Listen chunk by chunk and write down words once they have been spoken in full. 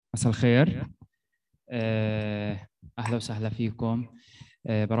مساء الخير. أهلا وسهلا فيكم.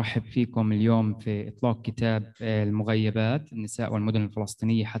 برحب فيكم اليوم في إطلاق كتاب المغيبات: النساء والمدن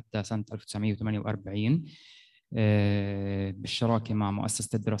الفلسطينية حتى سنة 1948، بالشراكة مع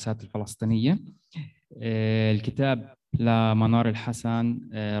مؤسسة الدراسات الفلسطينية. الكتاب لمنار الحسن،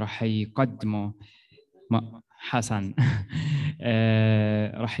 راح يقدمه حسن.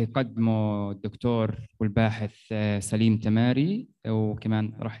 راح يقدمه الدكتور والباحث سليم تماري،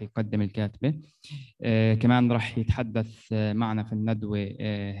 وكمان راح يقدم الكاتبة. كمان راح يتحدث معنا في الندوة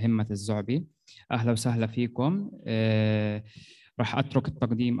همة الزعبي. أهلا وسهلا فيكم. راح أترك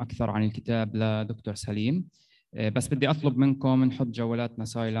التقديم أكثر عن الكتاب لدكتور سليم. بس بدي أطلب منكم نحط جوالاتنا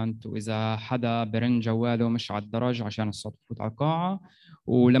سايلنت، وإذا حدا برن جواله مش على الدرج عشان الصوت يفوت على القاعة،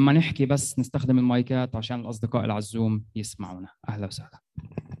 ولما نحكي بس نستخدم المايكات عشان الأصدقاء اللي على الزوم يسمعونا. أهلا وسهلا.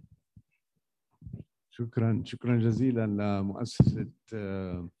 شكرا جزيلا لمؤسسة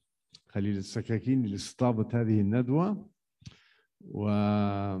خليل السكاكين لاستضافة هذه الندوة،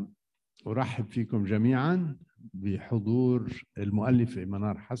 وأرحب فيكم جميعا بحضور المؤلفة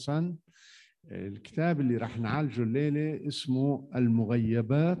منار حسن. الكتاب اللي راح نعالجه الليلة اسمه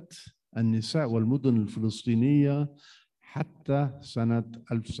المغيبات: النساء والمدن الفلسطينية حتى سنة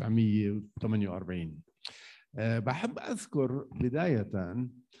 1948. بحب أذكر بداية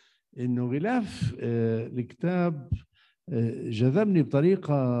إنه غلاف الكتاب جذبني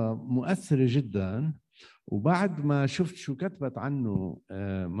بطريقة مؤثرة جدا، وبعد ما شفت شو كتبت عنه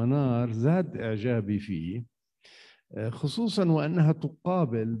منار زاد إعجابي فيه، خصوصا وأنها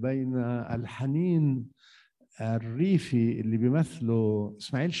تقابل بين الحنين الريفي اللي بيمثله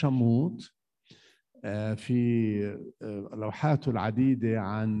إسماعيل شموط في لوحاته العديدة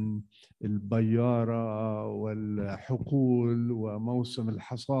عن البيارة والحقول وموسم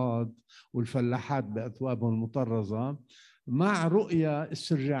الحصاد والفلاحات بأثوابهم المطرزة، مع رؤية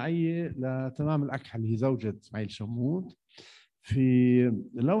استرجاعية لتمام الأكحل، هي زوجة إسماعيل شموط، في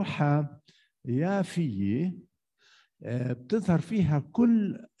لوحة يافية بتظهر فيها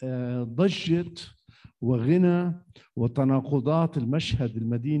كل ضجة وغنى وتناقضات المشهد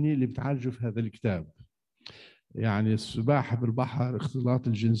المديني اللي بتعالجه في هذا الكتاب. يعني السباحة بالبحر، اختلاط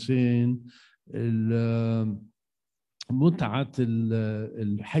الجنسين، متعة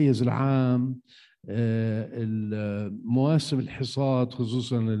الحيز العام، مواسم الحصاد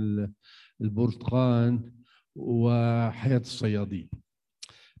خصوصا البرتقال، وحياة الصيادين.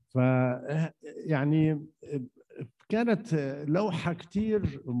 يعني كانت لوحة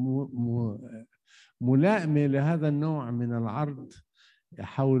كتير ملائمة لهذا النوع من العرض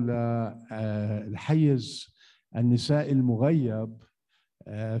حول الحيز النسائي المغيب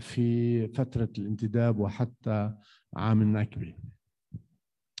في فترة الانتداب وحتى عام النكبة.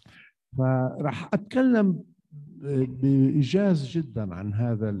 فراح أتكلم بإيجاز جدا عن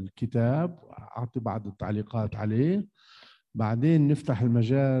هذا الكتاب، أعطي بعض التعليقات عليه، بعدين نفتح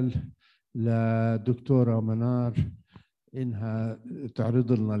المجال لدكتورة منار إنها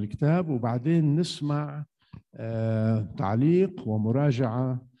تعرض لنا الكتاب، وبعدين نسمع تعليق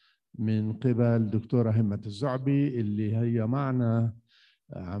ومراجعة من قبل دكتورة همة الزعبي اللي هي معنا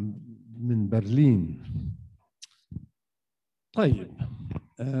من برلين. طيب،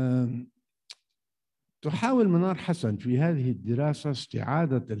 تحاول منار حسن في هذه الدراسة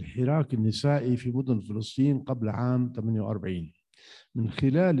استعادة الحراك النسائي في مدن فلسطين قبل عام 48 من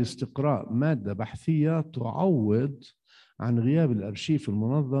خلال استقراء مادة بحثية تعوض عن غياب الأرشيف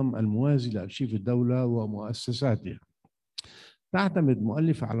المنظم الموازي لأرشيف الدولة ومؤسساتها. تعتمد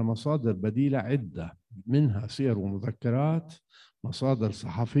مؤلفة على مصادر بديلة عدة، منها سير ومذكرات، مصادر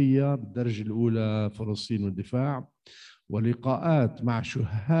صحفية بالدرجة الأولى فلسطين والدفاع، ولقاءات مع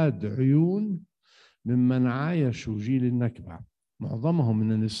شهاد عيون ممن عايشوا جيل النكبة، معظمهم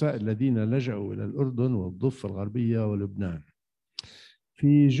من النساء الذين لجأوا إلى الأردن والضفة الغربية ولبنان،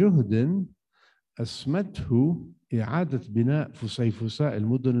 في جهد أسمته إعادة بناء فسيفساء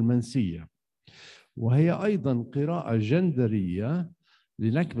المدن المنسية، وهي أيضا قراءة جندرية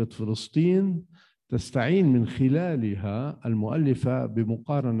لنكبة فلسطين تستعين من خلالها المؤلفة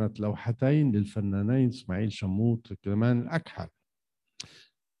بمقارنة لوحتين للفنانين إسماعيل شموط وكمان الأكحل.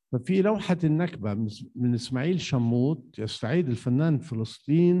 ففي لوحة النكبة من إسماعيل شموط يستعيد الفنان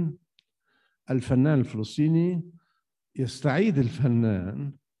الفلسطيني يستعيد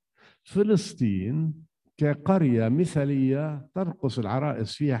الفنان فلسطين كقرية مثالية ترقص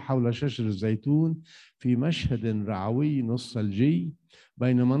العرائس فيها حول شجر الزيتون في مشهد رعوي نوستالجي،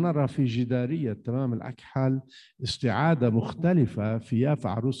 بينما نرى في جدارية تمام الأكحل استعادة مختلفة في يافا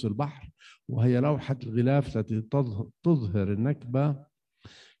عروس البحر، وهي لوحة الغلاف التي تظهر النكبة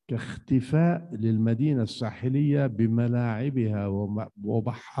كاختفاء للمدينة الساحلية بملاعبها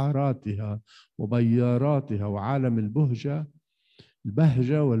وبحاراتها وبياراتها وعالم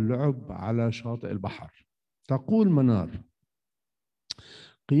البهجة واللعب على شاطئ البحر. تقول منار: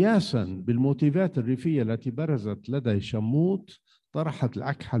 قياساً بالموتيفات الريفية التي برزت لدى شموت، طرحت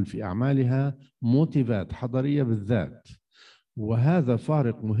الأكحل في أعمالها موتيفات حضرية بالذات، وهذا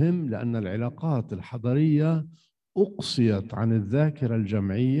فارق مهم لأن العلاقات الحضرية أقصيت عن الذاكرة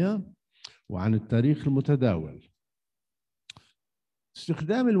الجمعية وعن التاريخ المتداول.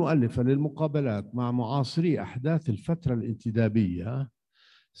 استخدام المؤلفة للمقابلات مع معاصري أحداث الفترة الانتدابية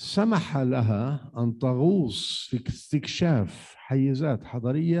سمح لها أن تغوص في استكشاف حيزات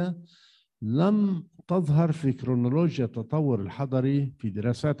حضرية لم تظهر في كرونولوجيا التطور الحضري في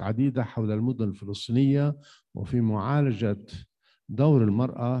دراسات عديدة حول المدن الفلسطينية، وفي معالجة دور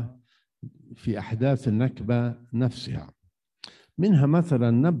المرأة في أحداث النكبة نفسها. منها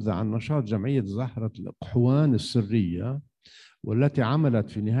مثلا نبذة عن نشاط جمعية زهرة الأقحوان السرية، والتي عملت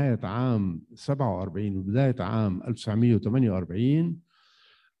في نهاية عام 47 وبداية عام 1948،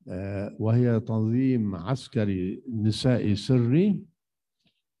 وهي تنظيم عسكري نسائي سري،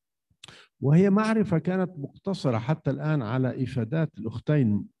 وهي معرفة كانت مقتصرة حتى الآن على إفادات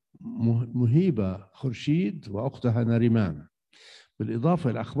الأختين مهيبة خورشيد وأختها نريمان، بالإضافة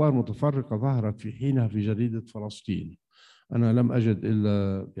إلى أخبار متفرقة ظهرت في حينها في جريدة فلسطين. أنا لم أجد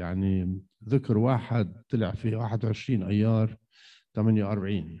إلا يعني ذكر واحد طلع في 21 أيار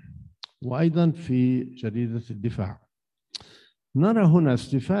 48، وأيضا في جريدة الدفاع. نرى هنا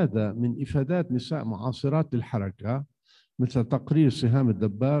استفادة من إفادات نساء معاصرات للحركة، مثل تقرير سهام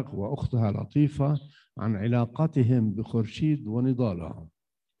الدباغ وأختها لطيفة عن علاقتهم بخورشيد ونضالها.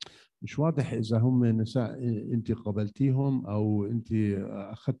 مش واضح إذا هم نساء أنت قبلتيهم أو أنت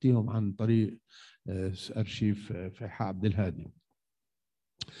أخذتيهم عن طريق أرشيف فيحاء عبد الهادي.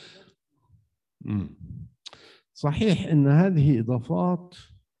 صحيح أن هذه إضافات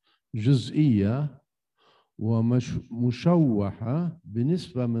جزئية ومشوحة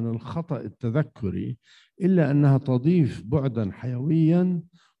بنسبة من الخطأ التذكري، إلا أنها تضيف بعداً حيوياً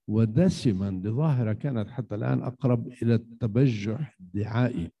ودسماً لظاهرة كانت حتى الآن أقرب إلى التبجح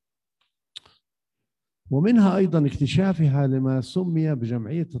الدعائي. ومنها أيضاً اكتشافها لما سمي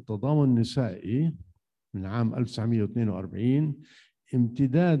بجمعية التضامن النسائي من عام 1942،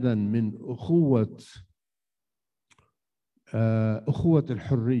 امتداداً من أخوة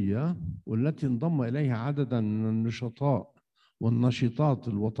الحرية، والتي انضم إليها عددا من النشطاء والنشطات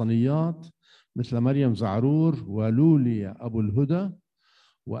الوطنيات مثل مريم زعرور ولولي أبو الهدى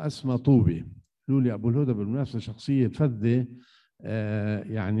وأسمى طوبي. لولي أبو الهدى بالمناسبة شخصية فذة،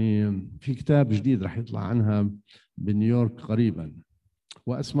 يعني في كتاب جديد رح يطلع عنها بنيويورك قريبا.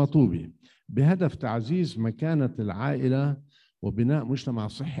 وأسمى طوبي بهدف تعزيز مكانة العائلة وبناء مجتمع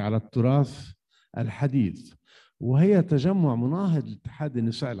صحي على التراث الحديث، وهي تجمع مناهض لاتحاد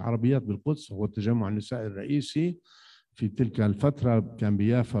النساء العربيات بالقدس، وهو التجمع النسائي الرئيسي في تلك الفترة، كان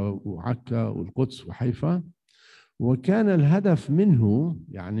بيافا وعكا والقدس وحيفا. وكان الهدف منه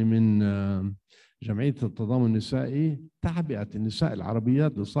يعني من جمعية التضامن النسائي تعبئة النساء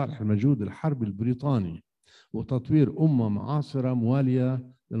العربيات لصالح المجهود الحربي البريطاني وتطوير أمة معاصرة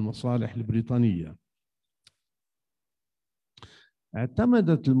موالية للمصالح البريطانية.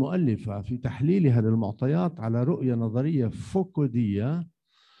 اعتمدت المؤلفة في تحليلها للمعطيات على رؤية نظرية فوكودية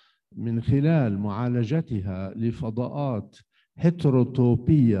من خلال معالجتها لفضاءات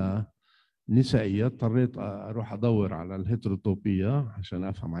هيتروتوبية نسائية. اضطريت أروح أدور على الهيتروتوبية عشان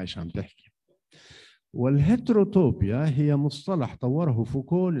أفهم عايش عم تحكي. والهيتروتوبيا هي مصطلح طوره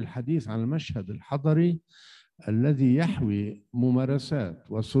فوكو للحديث عن المشهد الحضري الذي يحوي ممارسات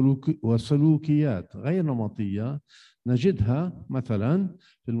وسلوكيات غير نمطية نجدها مثلا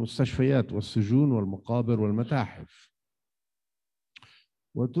في المستشفيات والسجون والمقابر والمتاحف.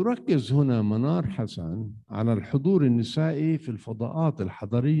 وتركز هنا منار حسن على الحضور النسائي في الفضاءات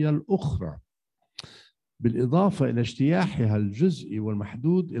الحضرية الأخرى، بالإضافة إلى اجتياحها الجزئي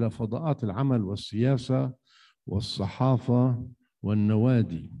والمحدود إلى فضاءات العمل والسياسة والصحافة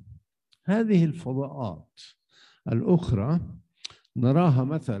والنوادي. هذه الفضاءات الأخرى نراها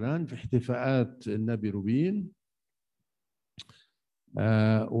مثلا في احتفاءات النبي روبين،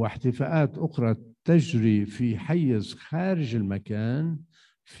 واحتفاءات أخرى تجري في حيز خارج المكان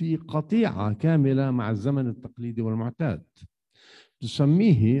في قطيعة كاملة مع الزمن التقليدي والمعتاد.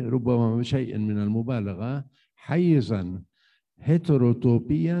 تسميه ربما بشيء من المبالغة حيزا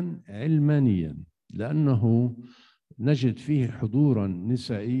هيتروتوبيا علمانيا، لأنه نجد فيه حضورا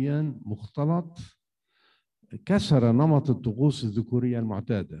نسائيا مختلط كسر نمط الطقوس الذكورية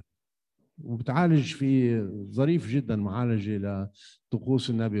المعتادة. وبتعالج في ظريف جدا معالجة لطقوس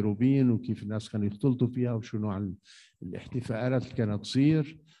النبي روبين وكيف الناس كانوا يختلطوا فيها وشو نوع الاحتفالات اللي كانت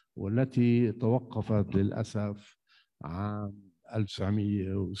تصير، والتي توقفت للأسف عام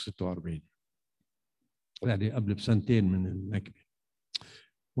 1946، يعني قبل بسنتين من النكبة.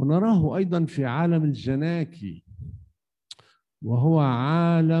 ونراه أيضا في عالم الجناكي، وهو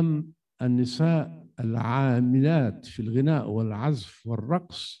عالم النساء العاملات في الغناء والعزف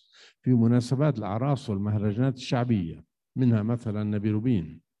والرقص في مناسبات الأعراس والمهرجانات الشعبية، منها مثلا نبي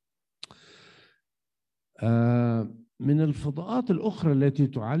روبين. من الفضاءات الأخرى التي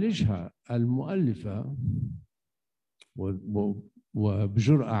تعالجها المؤلفة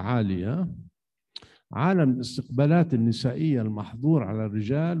وبجرأة عالية عالم الاستقبالات النسائية المحظور على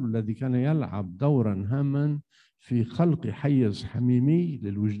الرجال، والذي كان يلعب دورا هاما في خلق حيز حميمي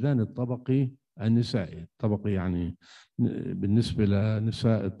للوجدان الطبقي النسائي. الطبقي يعني بالنسبة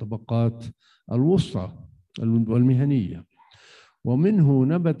لنساء الطبقات الوسطى والمهنية. ومنه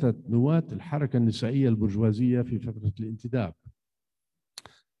نبتت نواة الحركة النسائية البرجوازية في فترة الانتداب.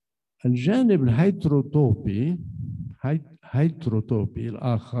 الجانب الهيتروتوبي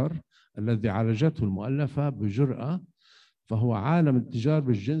الآخر الذي عالجته المؤلفة بجرأة فهو عالم التجار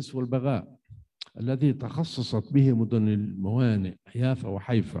بالجنس والبغاء الذي تخصصت به مدن الموانئ يافا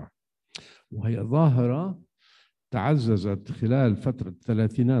وحيفا، وهي ظاهرة تعززت خلال فترة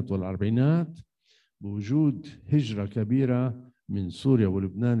الثلاثينات والأربعينات بوجود هجرة كبيرة من سوريا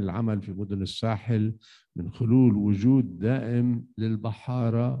ولبنان للعمل في مدن الساحل، من خلال وجود دائم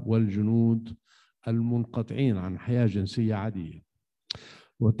للبحارة والجنود المنقطعين عن حياة جنسية عادية.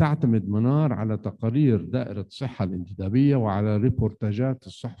 وتعتمد منار على تقارير دائرة الصحة الانتدابية وعلى ريبورتاجات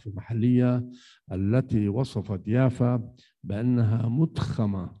الصحف المحلية التي وصفت يافا بأنها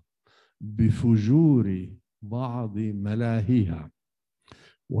متخمة بفجور بعض ملاهيها،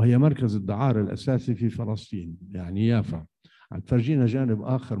 وهي مركز الدعارة الأساسي في فلسطين. يعني يافا عم تفرجينا جانب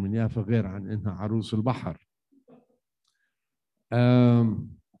آخر من يافا غير عن إنها عروس البحر.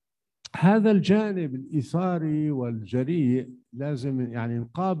 هذا الجانب الإثاري والجريء لازم يعني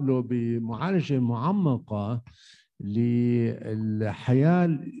نقابله بمعالجة معمقة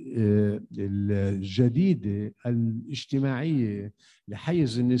للحياة الجديدة الاجتماعية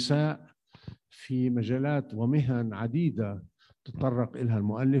لحيز النساء في مجالات ومهن عديدة تطرق إلها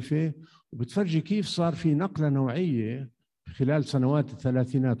المؤلفة، وبتفرجي كيف صار في نقلة نوعية خلال سنوات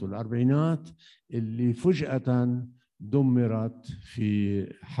الثلاثينات والأربعينات اللي فجأة دمرت في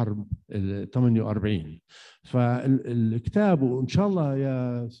حرب 48. فالكتاب، وإن شاء الله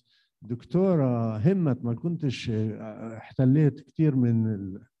يا دكتورة همت ما كنتش احتليت كثير من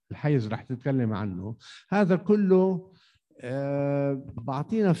الحيز رح تتكلم عنه، هذا كله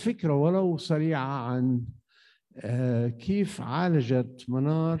بعطينا فكرة ولو سريعة عن كيف عالجت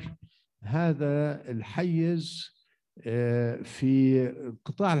منار هذا الحيز في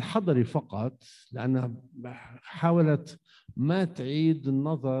القطاع الحضري فقط، لأنها حاولت ما تعيد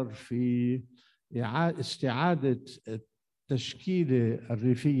النظر في استعادة التشكيلة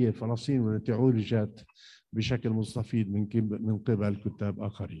الريفية فلسطين والتي عولجت بشكل مستفيض من قبل كتاب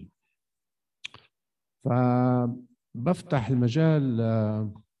آخرين. فبفتح المجال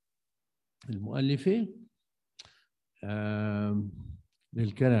المؤلفة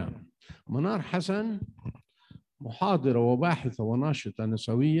للكلام. منار حسن محاضرة وباحثة وناشطة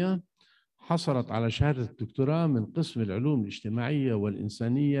نسوية، حصلت على شهادة الدكتوراه من قسم العلوم الاجتماعية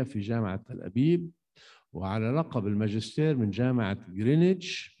والإنسانية في جامعة تل أبيب، وعلى لقب الماجستير من جامعة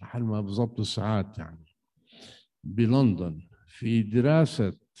غرينتش، محل ما بضبط الساعات يعني، بلندن، في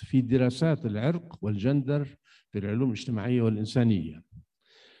دراسات العرق والجندر في العلوم الاجتماعية والإنسانية.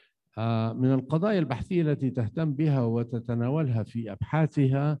 من القضايا البحثية التي تهتم بها وتتناولها في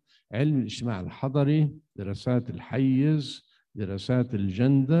أبحاثها علم الاجتماع الحضري، دراسات الحيز، دراسات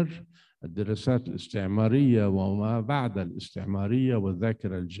الجندر، الدراسات الاستعمارية وما بعد الاستعمارية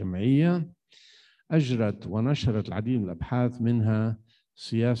والذاكرة الجمعية. أجرت ونشرت العديد من الأبحاث، منها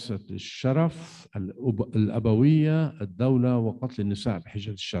سياسة الشرف الأبوية، الدولة وقتل النساء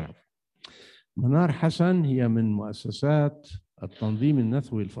بحجة الشرف. منار حسن هي من مؤسسات التنظيم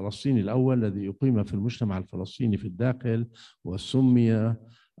النسوي الفلسطيني الأول الذي أقيم في المجتمع الفلسطيني في الداخل، وسمي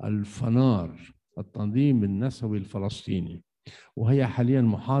الفنار، التنظيم النسوي الفلسطيني، وهي حاليا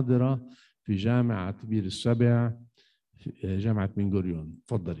محاضرة في جامعة بير السبع في جامعة بن غوريون.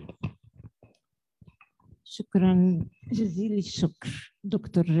 تفضلي. شكرا جزيل الشكر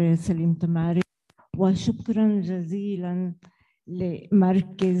دكتور سليم تماري، وشكرا جزيلا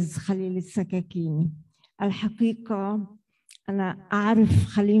لمركز خليل السكاكيني. الحقيقة أنا أعرف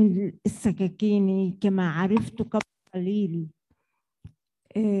خليل السكاكيني كما عرفت قبل قليل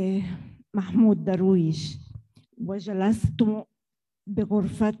محمود درويش، وجلست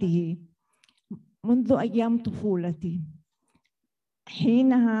بغرفته منذ أيام طفولتي.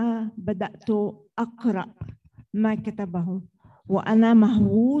 حينها بدأت أقرأ ما كتبه وأنا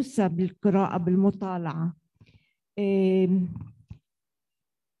مهووسة بالقراءة بالمطالعة.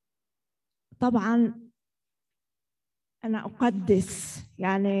 طبعاً أنا أقدس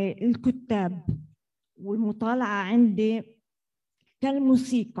يعني الكتاب، والمطالعة عندي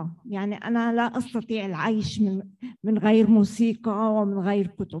كالموسيقى، يعني أنا لا أستطيع العيش من غير موسيقى ومن غير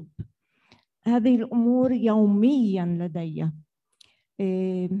كتب. هذه الأمور يومياً لدي.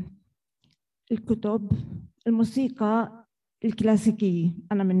 الكتب، الموسيقى الكلاسيكية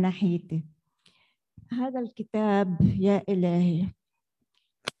أنا من ناحيتي. هذا الكتاب يا إلهي،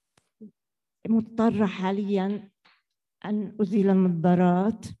 مضطرة حالياً أن أزيل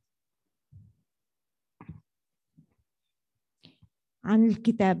النظارات عن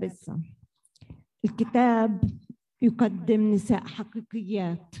الكتاب. الكتاب يقدم نساء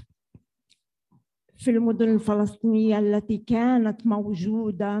حقيقيات في المدن الفلسطينية التي كانت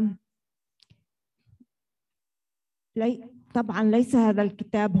موجودة. طبعاً ليس هذا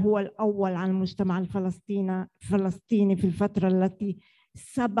الكتاب هو الأول عن المجتمع الفلسطيني في الفترة التي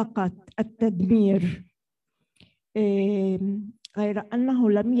سبقت التدمير، غير أنه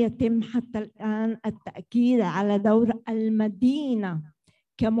لم يتم حتى الآن التأكيد على دور المدينة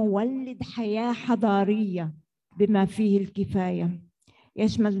كمولد حياة حضارية بما فيه الكفاية.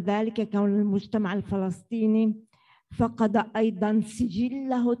 يشمل ذلك كون المجتمع الفلسطيني فقد أيضاً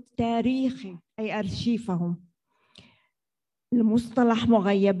سجله التاريخي أي أرشيفه. المصطلح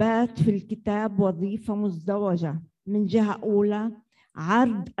مغيبات في الكتاب وظيفة مزدوجة، من جهة أولى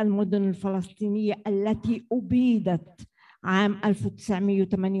عرض المدن الفلسطينية التي أبيدت عام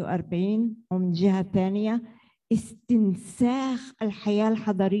 1948، ومن جهة ثانية استنساخ الحياة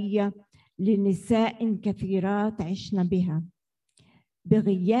الحضرية لنساء كثيرات عشن بها.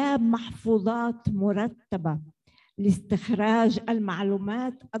 بغياب محفوظات مرتبة لاستخراج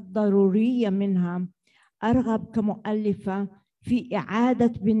المعلومات الضرورية منها، أرغب كمؤلفة في إعادة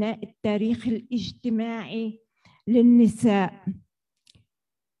بناء التاريخ الاجتماعي للنساء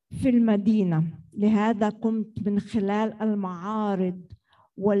في المدينة. لهذا قمت من خلال المعارض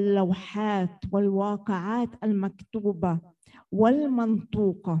واللوحات والواقعات المكتوبة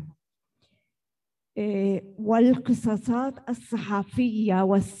والمنطوقة والقصصات الصحفية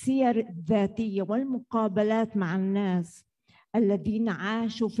والسير الذاتية والمقابلات مع الناس الذين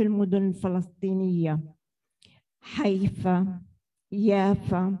عاشوا في المدن الفلسطينية، حيفا،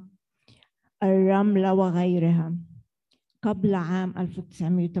 يافا، الرملة وغيرها، قبل عام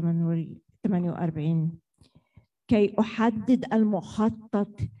 1948، كي أحدد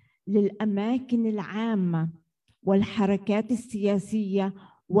المخطط للأماكن العامة والحركات السياسية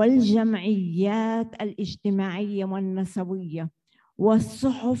والجمعيات الاجتماعية والنسوية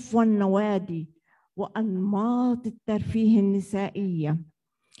والصحف والنوادي وأنماط الترفيه النسائية.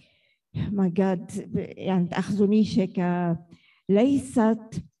 ما قد يعني تأخذنيش هيك.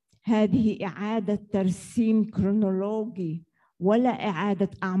 ليست هذه إعادة ترسيم كرونولوجي ولا إعادة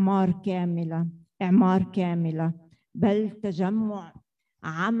أعمار كاملة، بل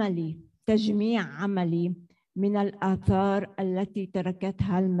تجميع عملي من الآثار التي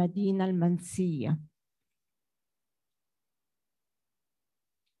تركتها المدينة المنسية.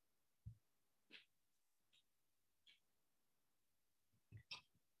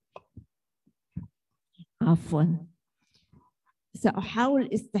 عفواً. سأحاول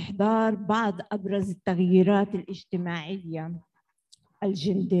استحضار بعض أبرز التغييرات الاجتماعية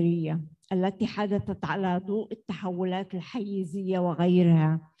الجندرية التي حدثت على ضوء التحولات الحيزية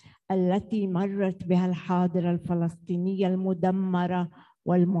وغيرها التي مرت بها الحاضرة الفلسطينية المدمرة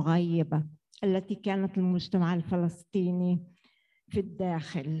والمغيبة، التي كانت المجتمع الفلسطيني في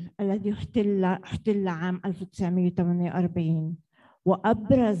الداخل الذي احتل عام 1948.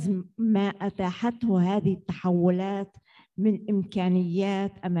 وأبرز ما أتاحته هذه التحولات من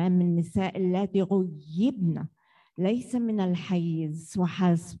إمكانيات أمام النساء اللاتي غيبن ليس من الحيز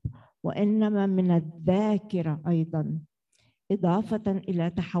وحسب، وإنما من الذاكرة أيضاً، إضافة إلى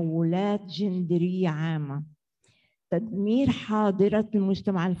تحولات جندرية عامة. تدمير حاضرة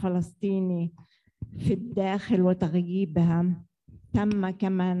المجتمع الفلسطيني في الداخل وتغييبها تم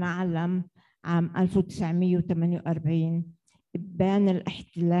كما نعلم عام 1948 إبان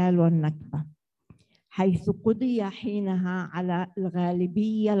الاحتلال والنكبة، حيث قضي حينها على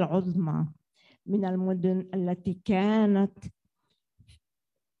الغالبية العظمى من المدن التي كانت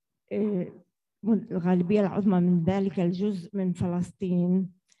الغالبية العظمى من ذلك الجزء من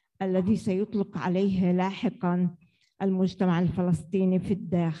فلسطين الذي سيطلق عليه لاحقاً المجتمع الفلسطيني في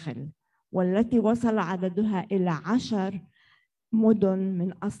الداخل، والتي وصل عددها إلى 10 مدن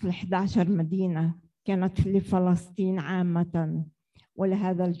من أصل 11 مدينة كانت لفلسطين عامة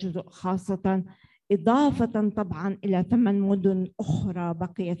ولهذا الجزء خاصة، إضافة طبعا إلى 8 مدن أخرى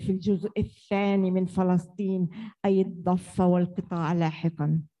بقيت في الجزء الثاني من فلسطين أي الضفة والقطاع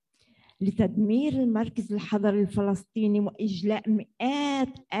لاحقا، لتدمير المركز الحضري الفلسطيني وإجلاء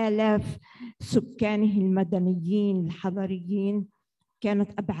مئات آلاف سكانه المدنيين الحضريين.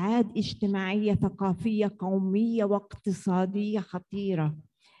 كانت أبعاد اجتماعية ثقافية قومية واقتصادية خطيرة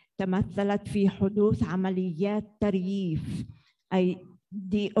تمثلت في حدوث عمليات ترييف أي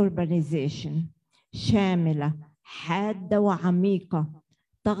deurbanization شاملة حادة وعميقة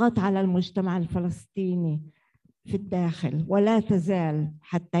طغت على المجتمع الفلسطيني في الداخل ولا تزال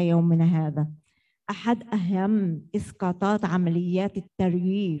حتى يومنا هذا. أحد أهم إسقاطات عمليات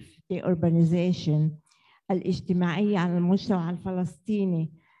الترييف deurbanization الاجتماعية على المجتمع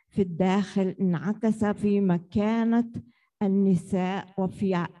الفلسطيني في الداخل انعكس في مكانة النساء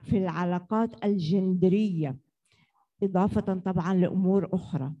وفي العلاقات الجندرية، إضافة طبعا لأمور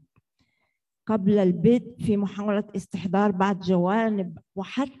أخرى. قبل البدء في محاولة استحضار بعض جوانب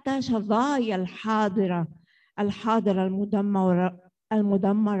وحتى شظايا الحاضرة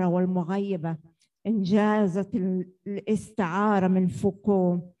المدمرة والمغيبة، انجازت الاستعارة من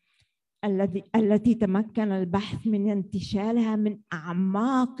فوكو التي تمكن البحث من انتشالها من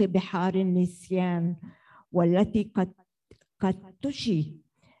أعماق بحار النسيان، والتي قد تشي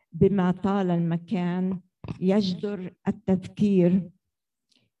بما طال المكان يجدر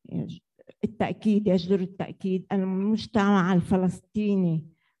التأكيد أن المجتمع الفلسطيني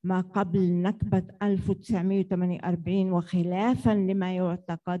ما قبل نكبة 1948 وخلافاً لما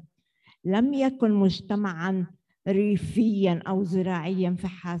يعتقد لم يكن مجتمعاً ريفياً أو زراعياً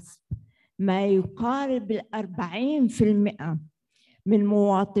فحسب. ما يقارب 40% من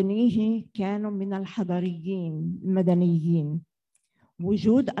مواطنيه كانوا من الحضريين المدنيين.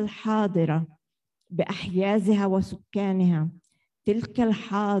 وجود الحاضرة بأحيازها وسكانها، تلك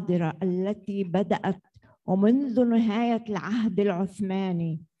الحاضرة التي بدأت ومنذ نهاية العهد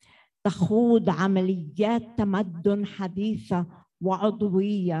العثماني تخوض عمليات تمدن حديثة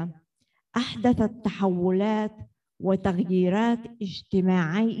وعضوية، أحدثت تحولات وتغييرات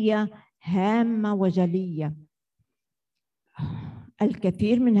اجتماعية هامة وجلية.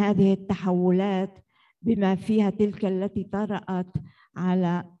 الكثير من هذه التحولات بما فيها تلك التي طرأت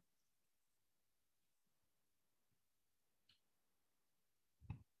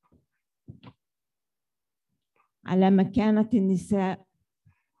على مكانة النساء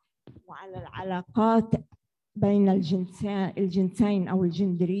وعلى العلاقات بين الجنسين أو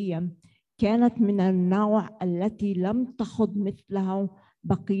الجندرية، كانت من النوع التي لم تخض مثله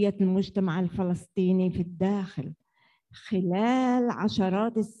بقية المجتمع الفلسطيني في الداخل. خلال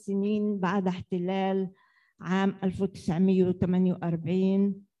عشرات السنين بعد احتلال عام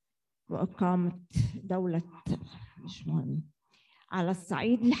 1948 وإقامة دولة على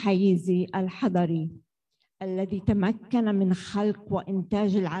الصعيد الحيزي الحضري الذي تمكن من خلق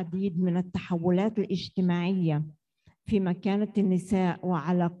وإنتاج العديد من التحولات الاجتماعية في مكانة النساء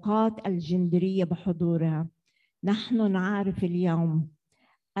وعلاقات الجندرية بحضورها، نحن نعرف اليوم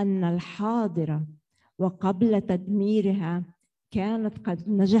أن الحاضرة وقبل تدميرها كانت قد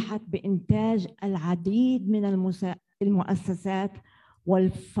نجحت بإنتاج العديد من المؤسسات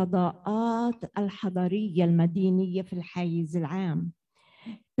والفضاءات الحضرية المدينية في الحيز العام،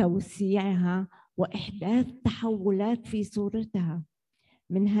 توسيعها وإحداث تحولات في صورتها.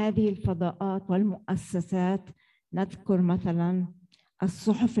 من هذه الفضاءات والمؤسسات نذكر مثلا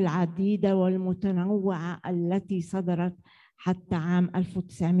الصحف العديدة والمتنوعة التي صدرت حتى عام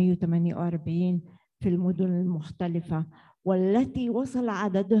 1948 في المدن المختلفة، والتي وصل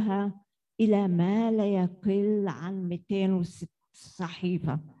عددها إلى ما لا يقل عن 206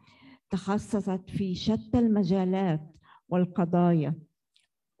 صحيفة تخصصت في شتى المجالات والقضايا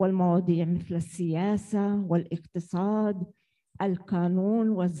والمواضيع مثل السياسة والاقتصاد، القانون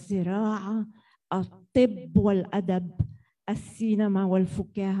والزراعة، الطب والأدب، السينما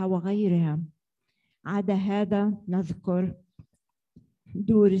والفكاهة وغيرها. عدا هذا نذكر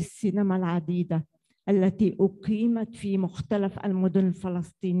دور السينما العديدة التي أقيمت في مختلف المدن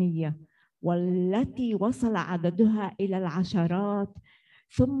الفلسطينية والتي وصل عددها إلى العشرات،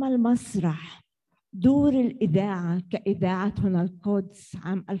 ثم المسرح، دور الإذاعة كإذاعة هنا القدس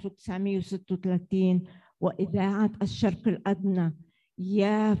عام 1936 وإذاعة الشرق الأدنى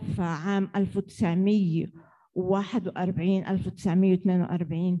يافا عام 1941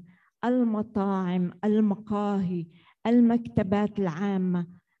 1942، المطاعم، المقاهي، المكتبات العامة،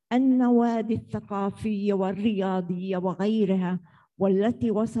 النوادي الثقافية والرياضية وغيرها،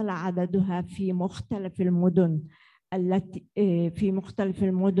 والتي وصل عددها في مختلف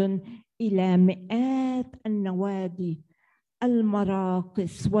المدن إلى مئات النوادي،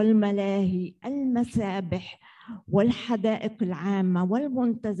 المراقص والملاهي، المسابح والحدائق العامة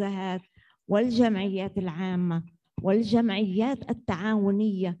والمنتزهات والجمعيات العامة والجمعيات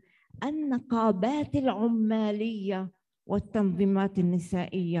التعاونية، النقابات العمالية والتنظيمات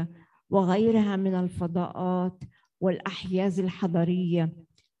النسائية وغيرها من الفضاءات والأحياز الحضرية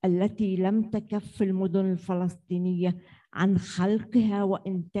التي لم تكف المدن الفلسطينية عن خلقها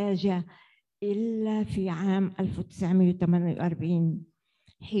وإنتاجها إلا في عام 1948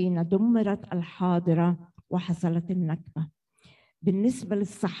 حين دمرت الحاضرة وحصلت النكبة. بالنسبة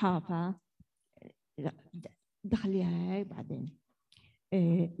للصحافة، دخليها هاي بعدين،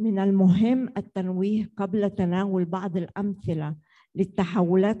 من المهم التنويه قبل تناول بعض الأمثلة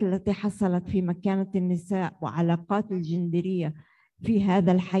للتحولات التي حصلت في مكانة النساء وعلاقات الجندرية في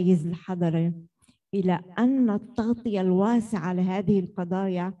هذا الحيز الحضري، إلى أن التغطية الواسعة لهذه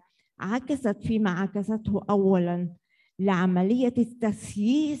القضايا عكست فيما عكسته أولاً لعملية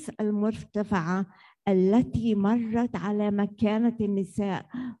التسييس المرتفعة التي مرت على مكانة النساء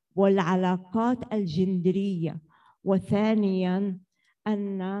والعلاقات الجندرية، وثانياً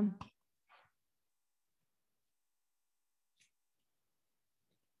أن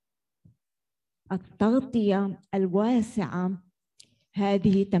التغطية الواسعة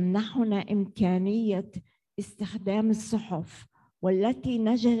هذه تمنحنا إمكانية استخدام الصحف، والتي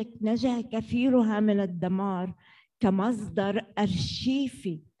نجا كثيرها من الدمار كمصدر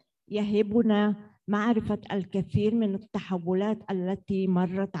أرشيفي يهبنا معرفة الكثير من التحولات التي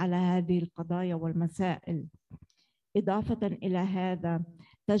مرت على هذه القضايا والمسائل. إضافة إلى هذا،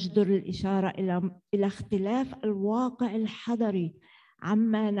 تجدر الإشارة إلى اختلاف الواقع الحضري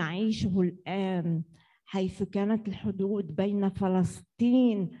عما نعيشه الآن، حيث كانت الحدود بين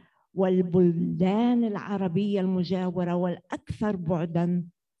فلسطين والبلدان العربية المجاورة والأكثر بعداً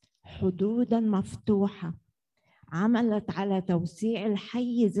حدوداً مفتوحة عملت على توسيع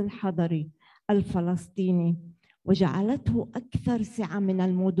الحيز الحضري الفلسطيني وجعلته أكثر سعة من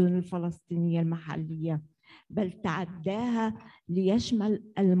المدن الفلسطينية المحلية، بل تعداها ليشمل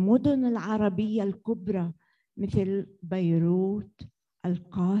المدن العربية الكبرى مثل بيروت،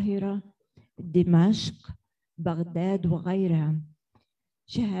 القاهرة، دمشق، بغداد وغيرها.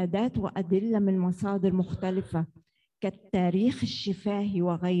 شهادات وأدلة من مصادر مختلفة كالتاريخ الشفاهي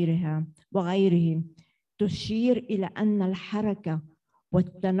وغيره تشير إلى أن الحركة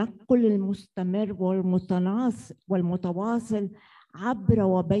والتنقل المستمر والمتواصل عبر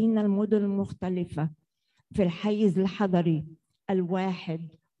وبين المدن المختلفة في الحيز الحضري الواحد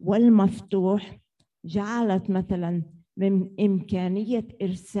والمفتوح جعلت مثلاً من إمكانية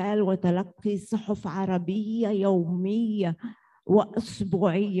إرسال وتلقي صحف عربية يومية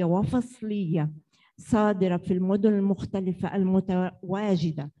وأسبوعية وفصلية صادرة في المدن المختلفة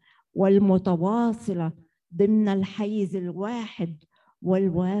المتواجدة والمتواصلة ضمن الحيز الواحد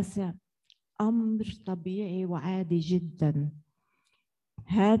والواسع أمر طبيعي وعادي جداً.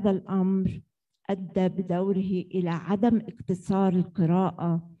 هذا الأمر أدى بدوره إلى عدم اقتصار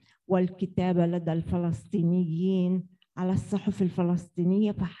القراءة والكتابة لدى الفلسطينيين على الصحف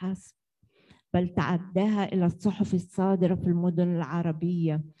الفلسطينية فحسب، بل تعداها إلى الصحف الصادرة في المدن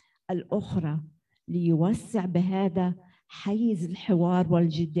العربية الأخرى ليوسع بهذا حيز الحوار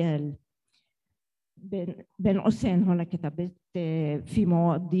والجدال. بين قوسين هنا كتبت في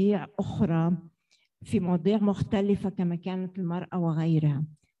مواضيع أخرى، في مواضيع مختلفة كما كانت المرأة وغيرها،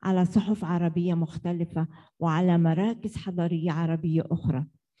 على صحف عربية مختلفة وعلى مراكز حضارية عربية أخرى.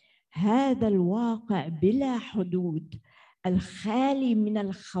 هذا الواقع بلا حدود الخالي من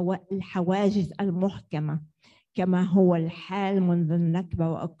الحواجز المحكمة كما هو الحال منذ النكبة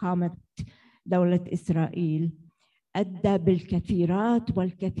وإقامة دولة إسرائيل أدى بالكثيرات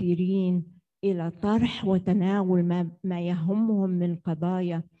والكثيرين إلى طرح وتناول ما يهمهم من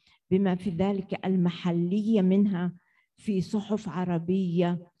قضايا بما في ذلك المحلية منها في صحف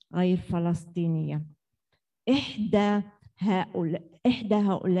عربية غير فلسطينية. إحدى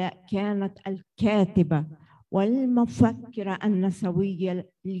هؤلاء كانت الكاتبة والمفكرة النسوية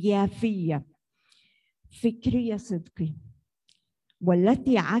اليافية فكرية صدقي،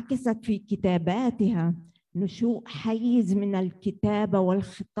 والتي عكست في كتاباتها نشوء حيز من الكتابة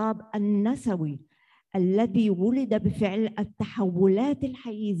والخطاب النسوي الذي ولد بفعل التحولات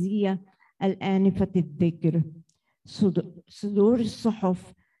الحيزية الآنفة الذكر. صدور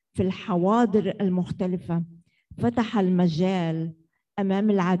الصحف في الحواضر المختلفة فتح المجال أمام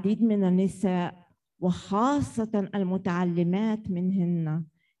العديد من النساء وخاصة المتعلمات منهن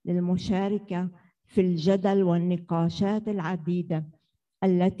للمشاركة في الجدل والنقاشات العديدة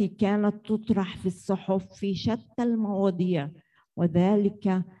التي كانت تطرح في الصحف في شتى المواضيع،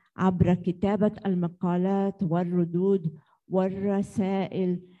 وذلك عبر كتابة المقالات والردود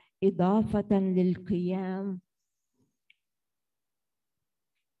والرسائل، إضافة للقيام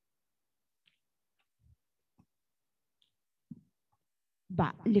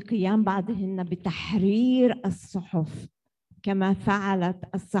بعضهن بتحرير الصحف، كما فعلت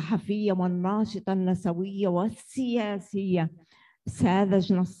الصحفية والناشطة النسوية والسياسية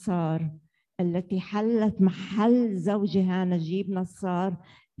ساذج نصار التي حلت محل زوجها نجيب نصار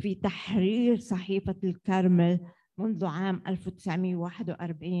في تحرير صحيفة الكرمل منذ عام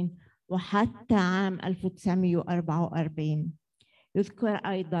 1941 وحتى عام 1944. يذكر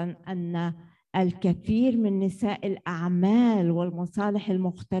أيضاً أن الكثير من نساء الأعمال والمصالح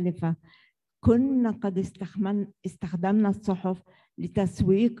المختلفة كنا قد استخدمنا الصحف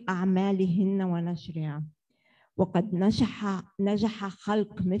لتسويق أعمالهن ونشرها، وقد نجح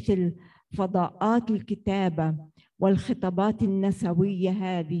خلق مثل فضاءات الكتابة والخطابات النسوية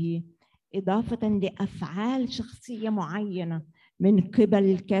هذه، إضافة لأفعال شخصية معينة من قبل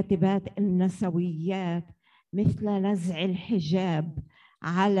الكاتبات النسويات مثل نزع الحجاب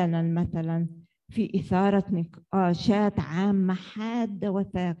علناً مثلاً في إثارة نقاشات عامة حادة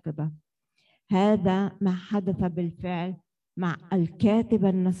وثاقبة. هذا ما حدث بالفعل مع الكاتبة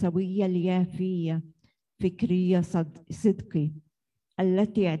النسوية اليافية فكرية صدقي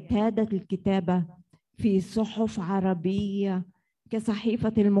التي اعتادت الكتابة في صحف عربية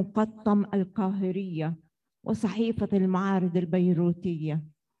كصحيفة المقطم القاهرية وصحيفة المعارض البيروتية.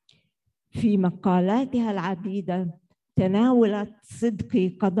 في مقالاتها العديدة تناولت صدقي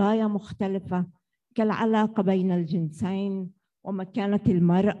قضايا مختلفة كالعلاقة بين الجنسين ومكانة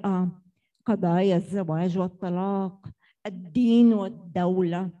المرأة، قضايا الزواج والطلاق، الدين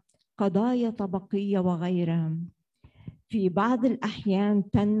والدولة، قضايا طبقية وغيرها. في بعض الأحيان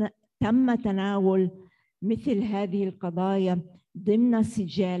تم تناول مثل هذه القضايا ضمن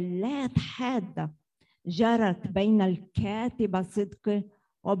سجالات حادة جرت بين الكاتبة صدقي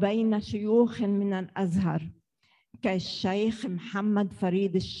وبين شيوخ من الأزهر كالشيخ محمد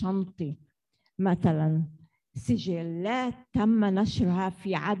فريد الشنطي مثلاً. سجلات تم نشرها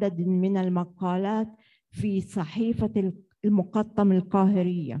في عدد من المقالات في صحيفة المقطم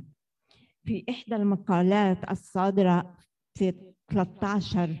القاهرية. في إحدى المقالات الصادرة في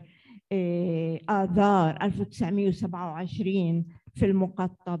 13 آذار 1927 في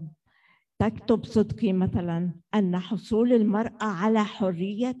المقطم تكتب صدقي مثلا أن حصول المرأة على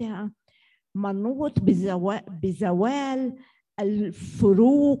حريتها منوط بزوال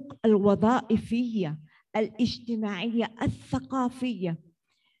الفروق الوظائفية الاجتماعية الثقافية،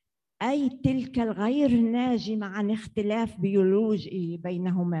 أي تلك الغير ناجمة عن اختلاف بيولوجي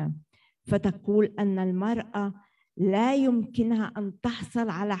بينهما، فتقول أن المرأة لا يمكنها أن تحصل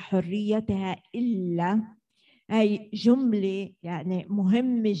على حريتها إلا، هي جملة يعني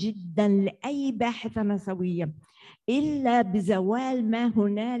مهمة جدا لأي باحثة نسوية، إلا بزوال ما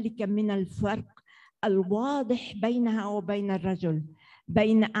هنالك من الفرق الواضح بينها وبين الرجل،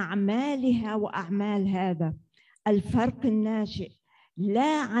 بين أعمالها وأعمال هذا، الفرق الناشئ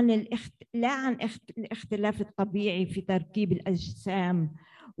لا عن الاختلاف الطبيعي في تركيب الأجسام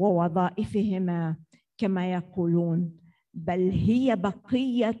ووظائفهما كما يقولون، بل هي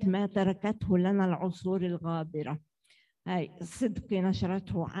بقية ما تركته لنا العصور الغابرة. هاي صدقي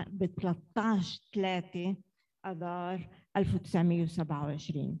نشرته ب 13/3 آذار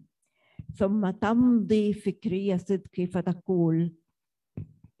 1927. ثم تمضي فكرية صدقي فتقول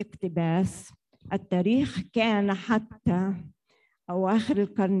اقتباس: التاريخ كان حتى أواخر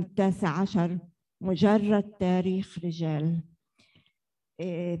القرن 19 مجرد تاريخ رجال،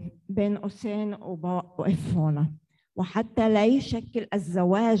 بين قوسين وقف هنا، وحتى لا يشكل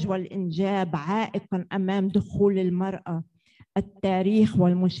الزواج والإنجاب عائقاً أمام دخول المرأة التاريخ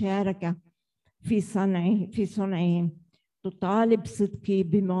والمشاركة في صنعه. تطالب صدقي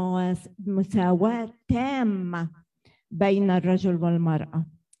بمساواة تامة بين الرجل والمرأة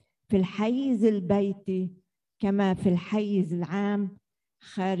في الحيز البيتي كما في الحيز العام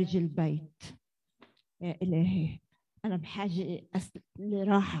خارج البيت. يا إلهي أنا بحاجة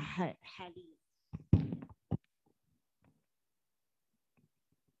لراحة حاليا.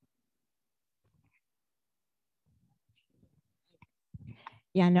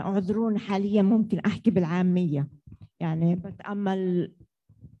 يعني اعذرون حاليا ممكن أحكي بالعامية، يعني بتأمل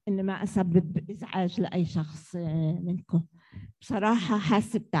إن ما أسبب إزعاج لأي شخص منكم. بصراحة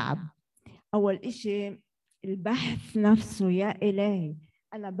حاسة بتعب. أول إشي البحث نفسه، يا إلهي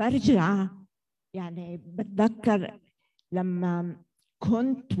أنا برجع يعني بتذكر لما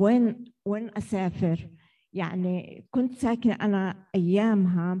كنت وين أسافر. يعني كنت ساكنة أنا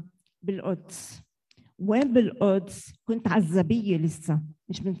أيامها بالقدس. وين بالقدس؟ كنت عزبية لسه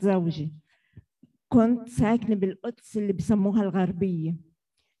مش متزوجة. كنت ساكنة بالقدس اللي بسموها الغربية،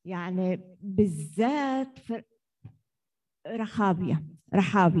 يعني بالذات في رحابية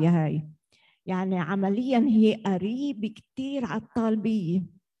هاي. يعني عمليا هي قريبة كتير على الطالبية.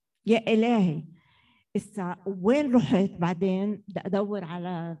 يا إلهي، وين رحت بعدين؟ بدي أدور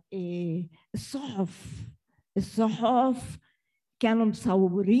على الصحف كانوا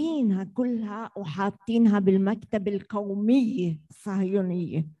مصورينها كلها وحاطينها بالمكتبة القومية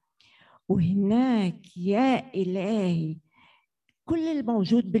الصهيونية. وهناك يا إلهي كل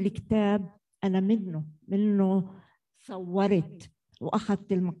الموجود بالكتاب أنا منه صورت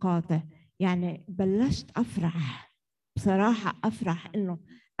وأخذت المقاطع. يعني بلشت أفرح بصراحة، أفرح إنه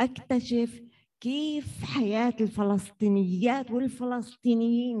أكتشف كيف حياة الفلسطينيات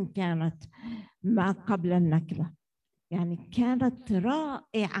والفلسطينيين كانت ما قبل النكبة. يعني كانت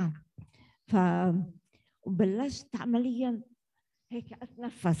رائعة. وبلشت عمليا هيك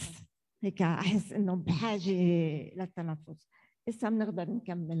أتنفس، هيك أحس إنه بحاجة للتنفس. لسه بنقدر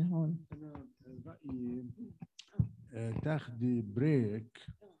نكمل هون. أنا رأيي تاخدي بريك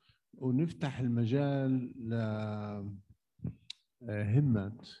ونفتح المجال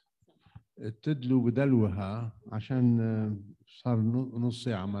لهمت تدلو بدلوها، عشان صار نص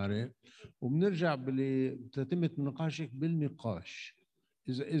ساعة ماري، وبنرجع بتتمة نقاشك بالنقاش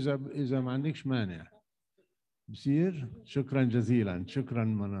إذا ما عندكش مانع بصير. شكرا جزيلا. شكرا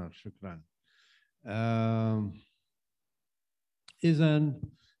منار. شكرا. إذا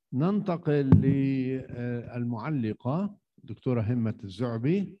ننتقل للمعلقة دكتورة همة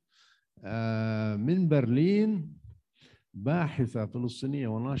الزعبي من برلين، باحثة فلسطينية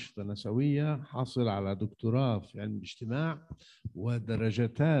وناشطة نسوية، حاصل على دكتوراه في علم الاجتماع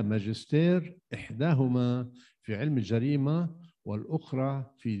ودرجتا ماجستير، إحداهما في علم الجريمة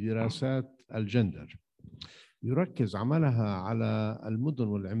والأخرى في دراسات الجندر. يركز عملها على المدن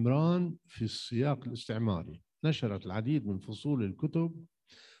والعمران في السياق الاستعماري. نشرت العديد من فصول الكتب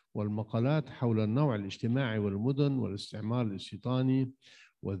والمقالات حول النوع الاجتماعي والمدن والاستعمار الاستيطاني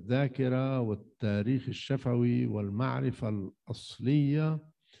والذاكرة والتاريخ الشفوي والمعرفة الأصلية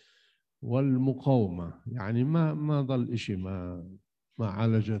والمقاومة. يعني ما ضل إشي ما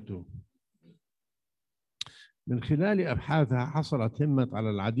عالجته. من خلال أبحاثها حصلت همة على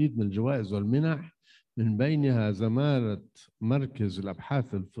العديد من الجوائز والمنح، من بينها زمالة مركز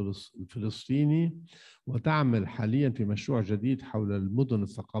الأبحاث الفلسطيني، وتعمل حاليا في مشروع جديد حول المدن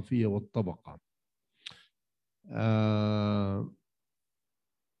الثقافية والطبقة.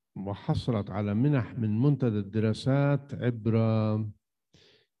 وحصلت على منح من منتدى الدراسات عبر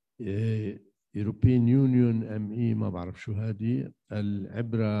European Union ME، ما بعرف شو هذه،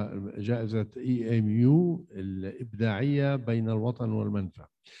 عبر جائزة EMU الإبداعية بين الوطن والمنفى.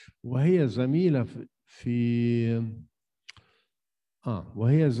 وهي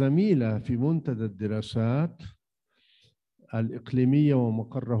زميلة في منتدى الدراسات الإقليمية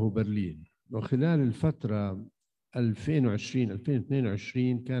ومقره برلين. وخلال الفترة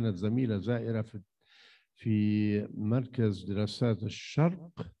 2020-2022 كانت زميلة زائرة في مركز دراسات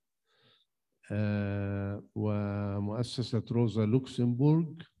الشرق ومؤسسة روزا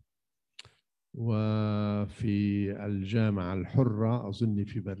لوكسمبورغ، وفي الجامعة الحرة أظن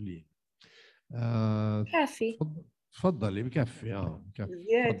في برلين. كافي. تفضلي. بكفي.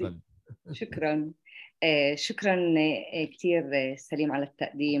 زيادة. شكرا. شكرا كثير سليم على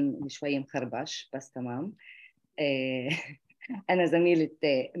التقديم، شوي مخربش بس تمام. أنا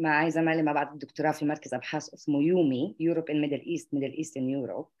معي زميلة ما بعد الدكتوراه في مركز أبحاث اسمه يومي، Europe and Middle East in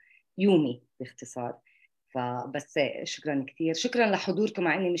Europe، يومي باختصار. فبس شكرا كثير، شكرا لحضوركم،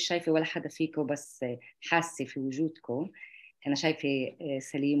 مع إني مش شايفة ولا حدا فيكم بس حاسة في وجودكم. أنا شايفة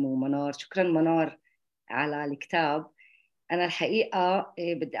سليم ومنار. شكرا منار على الكتاب. أنا الحقيقة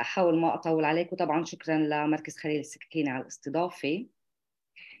بدي أحاول ما أطول عليكم. طبعا شكرا لمركز خليل السكاكيني على الاستضافة.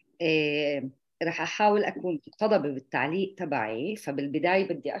 رح أحاول أكون مقتضبة بالتعليق تبعي. فبالبداية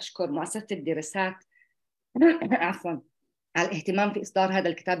بدي أشكر مؤسسة الدراسات عفوا على الاهتمام في إصدار هذا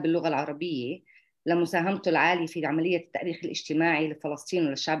الكتاب باللغة العربية، لمساهمته العالية في عملية التاريخ الاجتماعي لفلسطين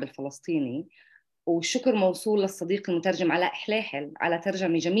وللشعب الفلسطيني. والشكر موصول للصديق المترجم علاء حلاحل على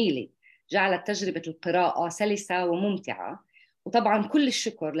ترجمة جميلة جعلت تجربة القراءة سلسة وممتعة. وطبعا كل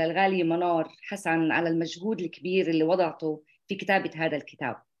الشكر للغالية منار حسن على المجهود الكبير اللي وضعته في كتابة هذا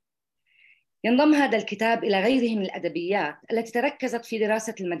الكتاب. ينضم هذا الكتاب إلى غيره من الأدبيات التي تركزت في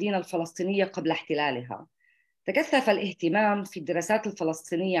دراسة المدينة الفلسطينية قبل احتلالها، تكثف الاهتمام في الدراسات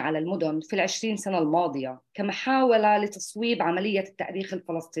الفلسطينية على المدن في 20 سنة الماضية كمحاولة لتصويب عملية التأريخ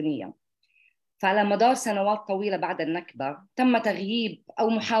الفلسطينية. فعلى مدار سنوات طويلة بعد النكبة تم تغييب أو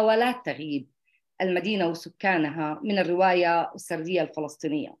محاولات تغييب المدينة وسكانها من الرواية السردية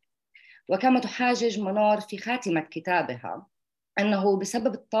الفلسطينية. وكما تحاجج منار في خاتمة كتابها أنه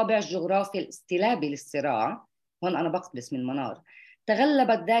بسبب الطابع الجغرافي الاستلابي للصراع، هون أنا بقتبس من منار،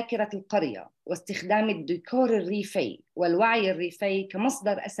 تغلبت ذاكرة القرية واستخدام الديكور الريفي والوعي الريفي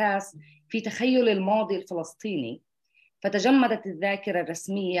كمصدر أساس في تخيل الماضي الفلسطيني، فتجمدت الذاكرة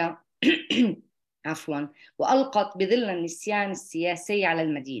الرسمية عفواً وألقت بظل النسيان السياسي على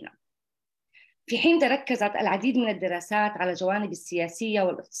المدينة، في حين تركزت العديد من الدراسات على الجوانب السياسية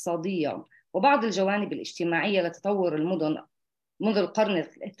والاقتصادية وبعض الجوانب الاجتماعية لتطور المدن منذ القرن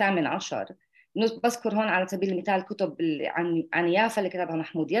الثامن عشر. بذكر هون على سبيل المثال كتب عن يافا اللي كتبها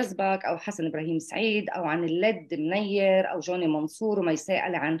محمود يزبك أو حسن إبراهيم سعيد، أو عن اللد منير أو جوني منصور وما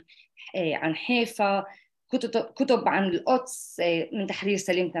يسأل عن حيفا، كتب عن القدس من تحرير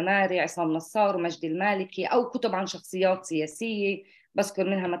سليم تماري، عصام نصار ومجدي المالكي، أو كتب عن شخصيات سياسية بذكر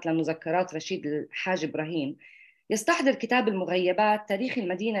منها مثلا مذكرات رشيد الحاج إبراهيم. يستحضر كتاب المغيبات تاريخ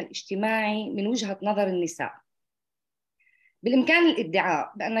المدينة الاجتماعي من وجهة نظر النساء. بالإمكان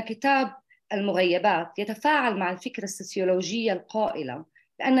الادعاء بأن كتاب المغيبات يتفاعل مع الفكرة السوسيولوجية القائلة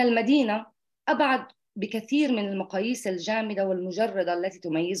بأن المدينة أبعد بكثير من المقاييس الجامدة والمجردة التي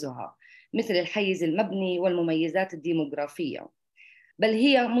تميزها، مثل الحيز المبني والمميزات الديموغرافية، بل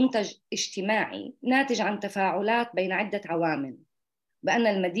هي منتج اجتماعي ناتج عن تفاعلات بين عدة عوامل، بأن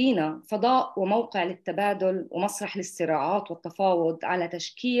المدينة فضاء وموقع للتبادل ومسرح للصراعات والتفاوض على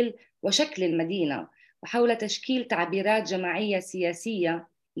تشكيل وشكل المدينة، وحول تشكيل تعبيرات جماعية سياسية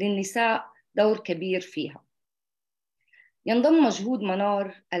للنساء دور كبير فيها. ينضم مجهود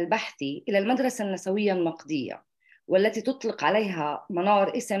منار البحثي إلى المدرسة النسوية النقدية، والتي تطلق عليها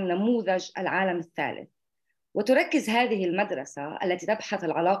منار اسم نموذج العالم الثالث. وتركز هذه المدرسة التي تبحث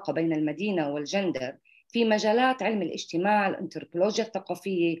العلاقة بين المدينة والجندر في مجالات علم الاجتماع، الأنثروبولوجيا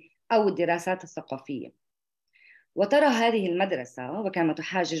الثقافية أو الدراسات الثقافية. وترى هذه المدرسة، وكما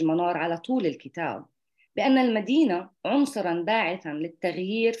تحاجج منار على طول الكتاب، بأن المدينة عنصراً باعثاً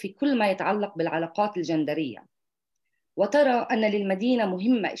للتغيير في كل ما يتعلق بالعلاقات الجندرية، وترى أن للمدينة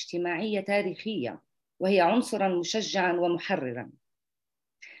مهمة اجتماعية تاريخية وهي عنصراً مشجعاً ومحرراً.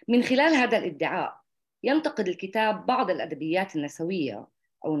 من خلال هذا الادعاء ينتقد الكتاب بعض الأدبيات النسوية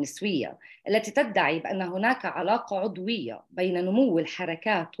أو النسوية التي تدعي بأن هناك علاقة عضوية بين نمو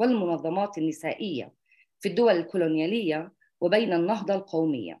الحركات والمنظمات النسائية في الدول الكولونيالية وبين النهضة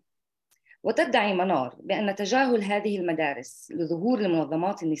القومية. وتدعي منار بأن تجاهل هذه المدارس لظهور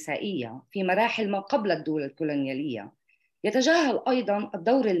المنظمات النسائية في مراحل ما قبل الدول الكولونيالية يتجاهل أيضاً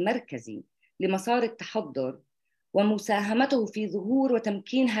الدور المركزي لمسار التحضر ومساهمته في ظهور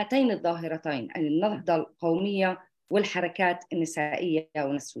وتمكين هاتين الظاهرتين، النهضة القومية والحركات النسائية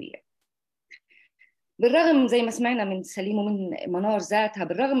والنسوية. بالرغم زي ما سمعنا من سليم ومن منار ذاتها،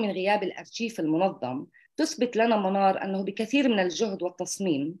 بالرغم من غياب الأرشيف المنظم، تثبت لنا منار أنه بكثير من الجهد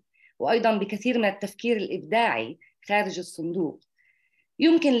والتصميم وأيضاً بكثير من التفكير الإبداعي خارج الصندوق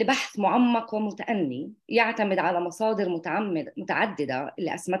يمكن لبحث معمق ومتأني يعتمد على مصادر متعددة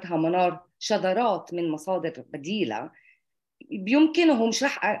اللي أسمتها منار شذرات من مصادر بديلة. بيمكنه، مش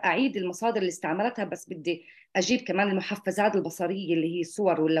رح أعيد المصادر اللي استعملتها، بس بدي أجيب كمان المحفزات البصرية اللي هي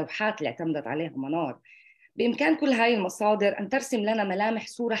الصور واللوحات اللي اعتمدت عليها منار. بإمكان كل هاي المصادر أن ترسم لنا ملامح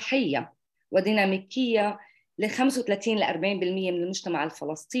صورة حية وديناميكية ل 35 ل 40% من المجتمع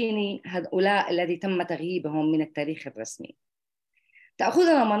الفلسطيني، هؤلاء الذي تم تغييبهم من التاريخ الرسمي.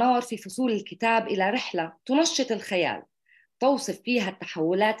 تأخذنا منار في فصول الكتاب إلى رحلة تنشط الخيال، توصف فيها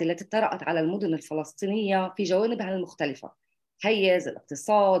التحولات التي طرأت على المدن الفلسطينية في جوانبها المختلفة، حيز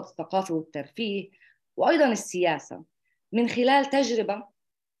الاقتصاد، الثقافة والترفيه، وأيضاً السياسة، من خلال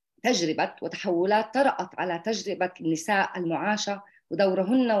تجربة وتحولات طرأت على تجربة النساء المعاشة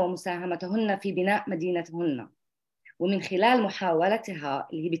ودورهن ومساهمتهن في بناء مدينتهن، ومن خلال محاولتها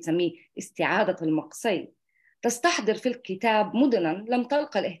اللي هي بتسميه استعادة المقصي تستحضر في الكتاب مدنا لم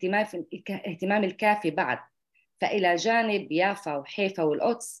تلقى الاهتمام الكافي بعد. فإلى جانب يافا وحيفا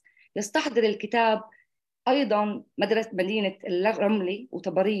والقدس يستحضر الكتاب أيضا مدينة الرملي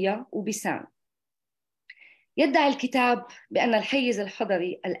وطبرية وبيسان. يدعي الكتاب بأن الحيز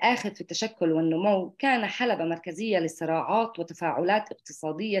الحضري الآخذ في التشكل والنمو كان حلبة مركزية لصراعات وتفاعلات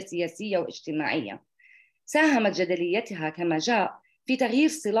اقتصادية سياسية واجتماعية ساهمت جدليتها كما جاء في تغيير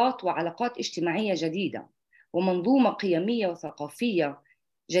صلات وعلاقات اجتماعية جديدة ومنظومة قيمية وثقافية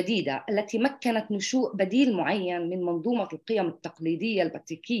جديدة التي مكنت نشوء بديل معين من منظومة القيم التقليدية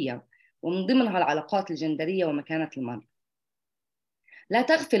البطريقية ومن ضمنها العلاقات الجندرية ومكانة المرأة. لا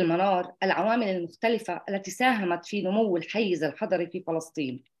تغفل منار العوامل المختلفة التي ساهمت في نمو الحيز الحضري في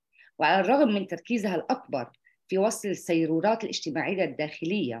فلسطين، وعلى الرغم من تركيزها الأكبر في وصل السيرورات الاجتماعية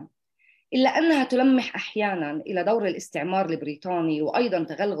الداخلية، إلا أنها تلمح أحياناً إلى دور الاستعمار البريطاني وأيضاً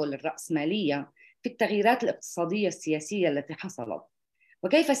تغلغل الرأسمالية في التغييرات الاقتصادية السياسية التي حصلت،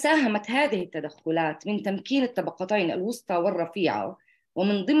 وكيف ساهمت هذه التدخلات من تمكين الطبقتين الوسطى والرفيعة،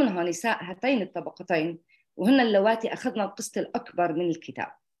 ومن ضمنها نساء هاتين الطبقتين وهن اللواتي أخذن القسط الأكبر من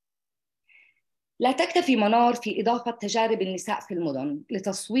الكتاب. لا تكتفي منار في إضافة تجارب النساء في المدن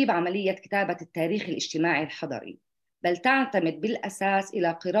لتصويب عملية كتابة التاريخ الاجتماعي الحضري، بل تعتمد بالأساس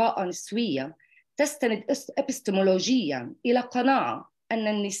إلى قراءة نسوية تستند إبستمولوجياً إلى قناعة أن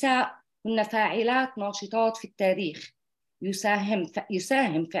النساء هن فاعلات ناشطات في التاريخ،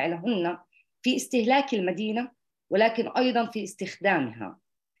 يساهم فعلهن في استهلاك المدينة ولكن أيضاً في استخدامها،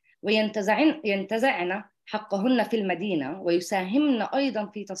 وينتزعن حقهن في المدينة ويساهمن أيضاً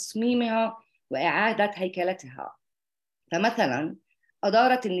في تصميمها وإعادة هيكلتها. فمثلاً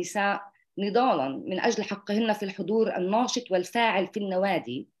أدارت النساء نضالاً من أجل حقهن في الحضور الناشط والفاعل في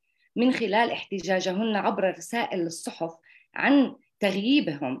النوادي من خلال احتجاجهن عبر رسائل للصحف عن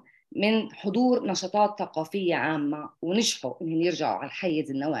تغييبهم من حضور نشاطات ثقافية عامة، ونجحوا إنهم يرجعوا على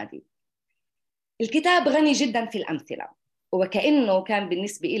حيز النوادي. الكتاب غني جداً في الأمثلة، وكأنه كان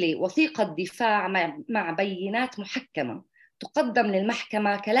بالنسبة إلي وثيقة دفاع مع بينات محكمة تقدم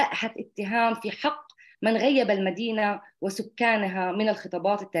للمحكمة كلائحة اتهام في حق من غيب المدينة وسكانها من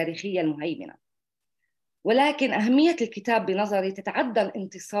الخطابات التاريخية المهيمنة. ولكن أهمية الكتاب بنظري تتعدى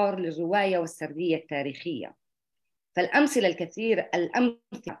الانتصار للرواية والسردية التاريخية، فالأمثلة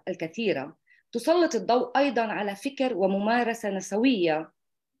الكثيرة تسلط الضوء أيضاً على فكر وممارسة نسوية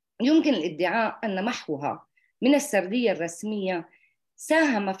يمكن الادعاء أن محوها من السردية الرسمية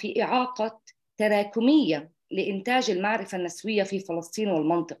ساهم في إعاقة تراكمية لإنتاج المعرفة النسوية في فلسطين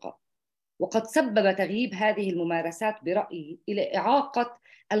والمنطقة، وقد سبب تغييب هذه الممارسات برأيي إلى إعاقة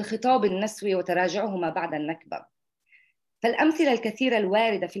الخطاب النسوي وتراجعه ما بعد النكبة. فالأمثلة الكثيرة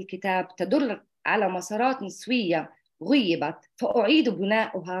الواردة في الكتاب تدل على مسارات نسوية غيبت فأعيد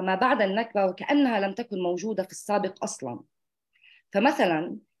بناؤها ما بعد النكبة وكأنها لم تكن موجودة في السابق أصلاً.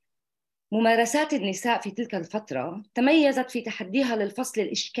 فمثلاً ممارسات النساء في تلك الفترة تميزت في تحديها للفصل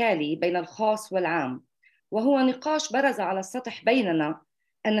الإشكالي بين الخاص والعام، وهو نقاش برز على السطح بيننا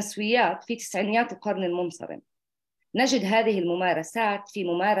النسويات في تسعينيات القرن المنصرم. نجد هذه الممارسات في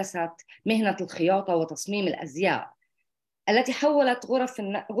ممارسة مهنة الخياطة وتصميم الأزياء التي حولت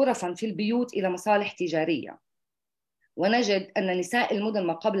غرفاً في البيوت إلى مصالح تجارية، ونجد أن نساء المدن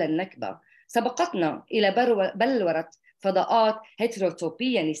ما قبل النكبة سبقتنا إلى بلورة فضاءات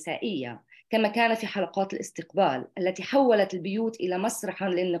هيتروتوبية نسائية، كما كان في حلقات الاستقبال التي حولت البيوت إلى مسرحاً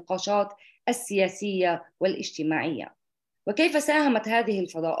للنقاشات السياسية والاجتماعية. وكيف ساهمت هذه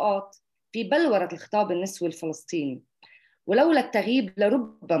الفضاءات في بلورة الخطاب النسوي الفلسطيني، ولولا التغييب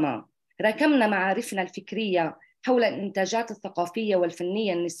لربما راكمنا معارفنا الفكرية حول الإنتاجات الثقافية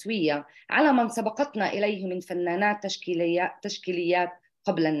والفنية النسوية على من سبقتنا إليه من فنانات تشكيليات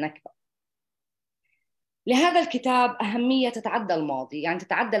قبل النكبة. لهذا الكتاب أهمية تتعدى الماضي، يعني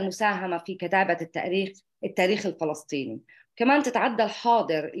تتعدى المساهمة في كتابة التاريخ الفلسطيني، كمان تتعدى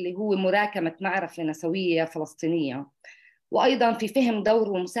الحاضر اللي هو مراكمة معرفة نسوية فلسطينية، وأيضاً في فهم دور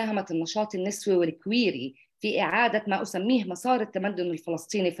ومساهمة النشاط النسوي والكويري في إعادة ما أسميه مسار التمدن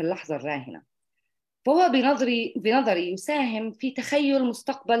الفلسطيني في اللحظة الراهنة. فهو بنظري يساهم في تخيل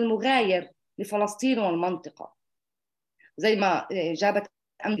مستقبل مغاير لفلسطين والمنطقة، زي ما جابت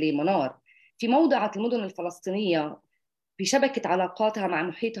أملي منار في موضعة المدن الفلسطينية في شبكة علاقاتها مع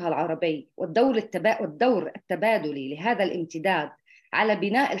محيطها العربي، والدور التبادلي لهذا الامتداد على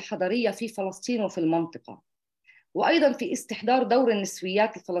بناء الحضارية في فلسطين وفي المنطقة، وأيضاً في استحضار دور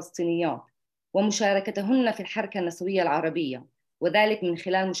النسويات الفلسطينيات ومشاركتهن في الحركة النسوية العربية، وذلك من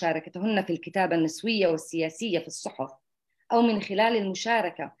خلال مشاركتهن في الكتابة النسوية والسياسية في الصحف، أو من خلال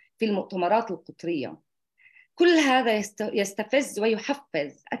المشاركة في المؤتمرات القطرية. كل هذا يستفز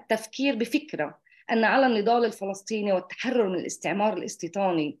ويحفز التفكير بفكرة أن على النضال الفلسطيني والتحرر من الاستعمار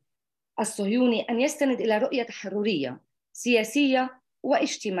الاستيطاني الصهيوني أن يستند إلى رؤية تحررية سياسية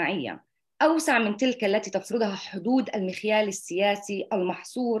واجتماعية أوسع من تلك التي تفرضها حدود المخيال السياسي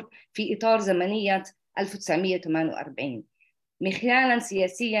المحصور في إطار زمنية 1948، مخيالاً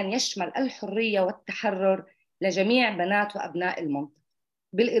سياسياً يشمل الحرية والتحرر لجميع بنات وأبناء المنطقة.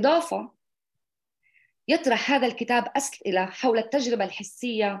 بالإضافة يطرح هذا الكتاب أسئلة حول التجربة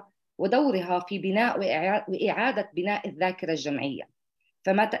الحسية ودورها في بناء وإعادة بناء الذاكرة الجمعية.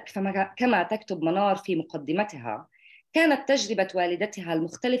 كما تكتب منار في مقدمتها: كانت تجربة والدتها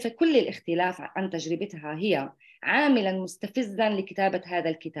المختلفة كل الاختلاف عن تجربتها هي عاملاً مستفزاً لكتابة هذا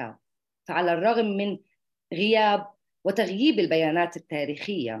الكتاب. فعلى الرغم من غياب وتغييب البيانات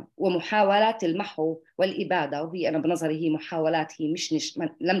التاريخية ومحاولات المحو والإبادة، وهي أنا بنظري هي محاولات، هي مش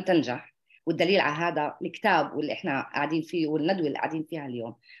لم تنجح، والدليل على هذا الكتاب واللي احنا قاعدين فيه والندوة اللي قاعدين فيها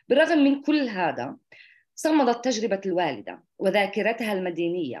اليوم. بالرغم من كل هذا صمدت تجربة الوالدة وذاكرتها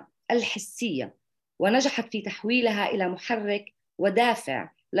المدينية الحسية، ونجحت في تحويلها إلى محرك ودافع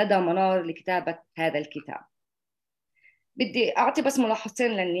لدى منار لكتابة هذا الكتاب. بدي أعطي بس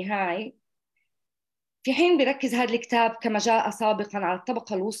ملاحظتين للنهاية. في حين بركز هذا الكتاب كما جاء سابقا على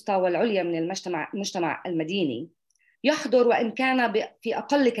الطبقة الوسطى والعليا من المجتمع المديني، يحضر وإن كان في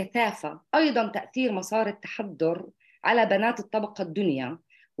أقل كثافة أيضا تأثير مسار التحضر على بنات الطبقة الدنيا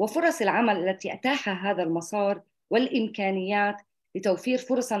وفرص العمل التي أتاحها هذا المسار والإمكانيات لتوفير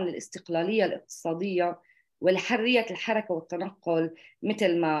فرصا للاستقلالية الاقتصادية ولحرية الحركة والتنقل،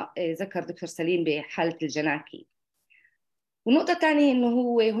 مثل ما ذكر دكتور سليم بحالة الجناكي. والنقطة الثانية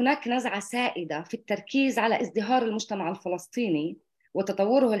أنه هناك نزعة سائدة في التركيز على ازدهار المجتمع الفلسطيني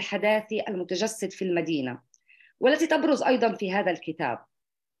وتطوره الحداثي المتجسد في المدينة، والتي تبرز أيضا في هذا الكتاب.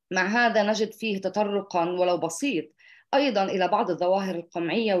 مع هذا نجد فيه تطرقا ولو بسيط أيضا إلى بعض الظواهر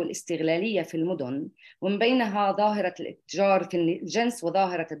القمعية والاستغلالية في المدن، ومن بينها ظاهرة الاتجار في الجنس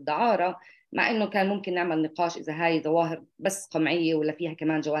وظاهرة الدعارة، مع أنه كان ممكن نعمل نقاش إذا هاي ظواهر بس قمعية ولا فيها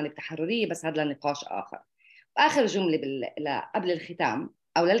كمان جوانب تحررية، بس هذا نقاش آخر. آخر جملة قبل الختام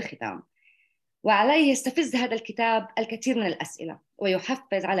أو للختام: وعليه يستفز هذا الكتاب الكثير من الأسئلة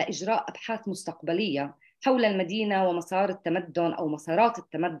ويحفز على إجراء أبحاث مستقبلية حول المدينة ومسار التمدن أو مسارات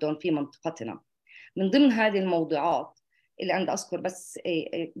التمدن في منطقتنا. من ضمن هذه الموضوعات اللي عند أذكر بس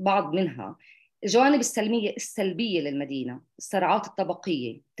بعض منها: الجوانب السلبية للمدينة، الصراعات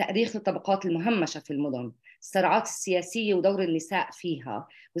الطبقية، تأريخ الطبقات المهمشة في المدن، الصراعات السياسية ودور النساء فيها،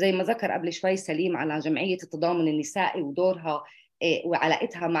 وزي ما ذكر قبل شوي سليم على جمعية التضامن النسائي ودورها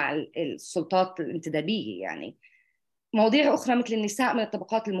وعلاقتها مع السلطات الانتدابية. يعني مواضيع أخرى مثل النساء من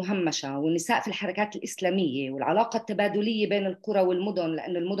الطبقات المهمشة والنساء في الحركات الإسلامية والعلاقة التبادلية بين القرى والمدن،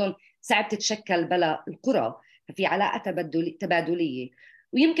 لأن المدن صعب تتشكل بلا القرى، ففي علاقة تبادلية.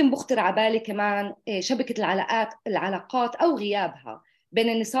 ويمكن بخطر على بالي كمان شبكة العلاقات أو غيابها بين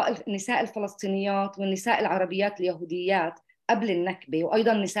النساء الفلسطينيات والنساء العربيات اليهوديات قبل النكبة،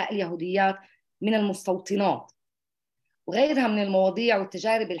 وأيضا النساء اليهوديات من المستوطنات، وغيرها من المواضيع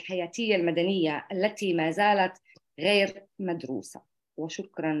والتجارب الحياتية المدنية التي ما زالت غير مدروسة.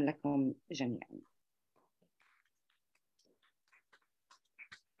 وشكرا لكم جميعا.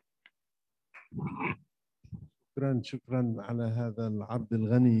 شكرا على هذا العرض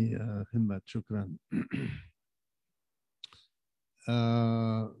الغني همت، شكرا.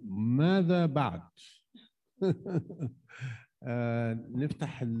 ماذا بعد؟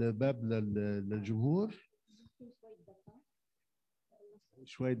 نفتح الباب للجمهور.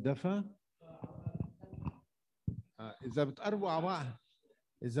 شوية دفى. إذا بتقربوا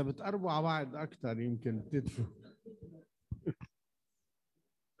على بعض أكثر يمكن تدفوا.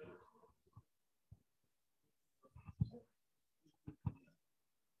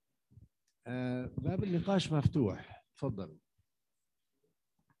 باب النقاش مفتوح، تفضل.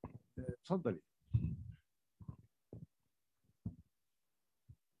 تفضلي.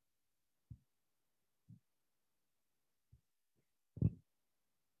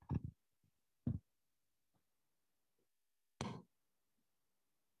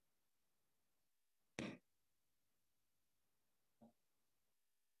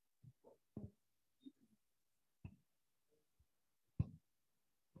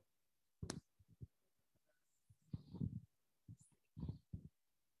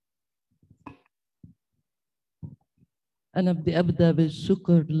 أنا بدي أبدأ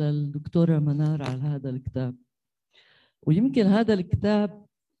بالشكر للدكتورة منار على هذا الكتاب. ويمكن هذا الكتاب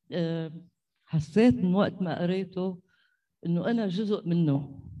حسيت من وقت ما قريته إنه أنا جزء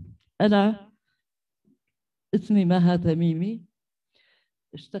منه. أنا اسمي مها تميمي،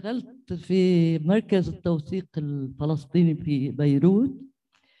 اشتغلت في مركز التوثيق الفلسطيني في بيروت،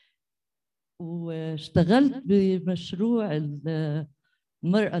 واشتغلت بمشروع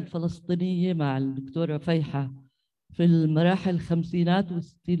المرأة الفلسطينية مع الدكتورة فيحة في المراحل الخمسينات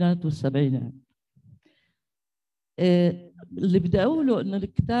والستينات والسبعينات. اللي بدي أقوله إنه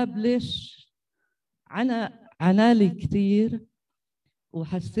الكتاب ليش عنالي كثير،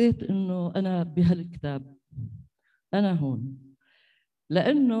 وحسيت إنه أنا بهالكتاب أنا هون،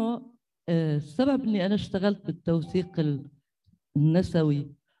 لأنه السبب إني أنا اشتغلت بالتوثيق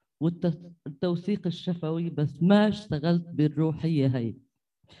النسوي والتوثيق الشفوي، بس ما اشتغلت بالروحية هي.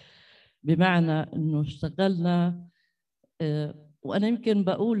 بمعنى إنه اشتغلنا وأنا يمكن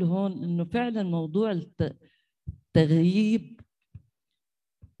بقول هون إنه فعلا موضوع التغييب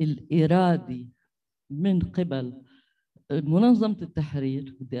الإرادي من قبل منظمة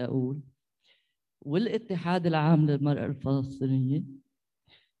التحرير بدي أقول والاتحاد العام للمرأة الفلسطينية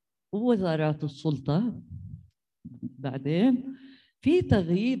ووزارات السلطة، بعدين في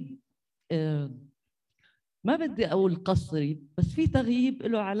تغييب ما بدي أقول قصري، بس في تغييب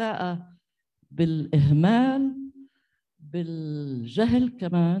له علاقة بالإهمال، بالجهل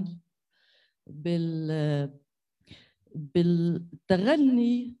كمان،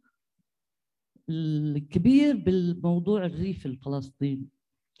 بالتغني الكبير بالموضوع الريف الفلسطيني.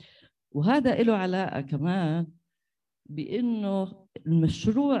 وهذا له علاقة كمان بأنه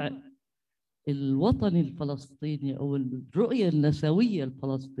المشروع الوطني الفلسطيني أو الرؤية النسوية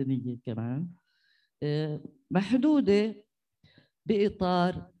الفلسطينية كمان محدودة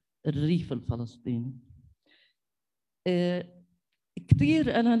بإطار الريف الفلسطيني.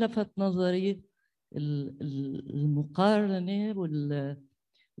 كثير أنا لفت نظري المقارنة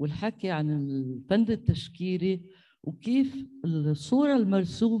والحكي عن الفن التشكيلي وكيف الصورة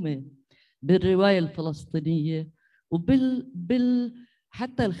المرسومة بالرواية الفلسطينية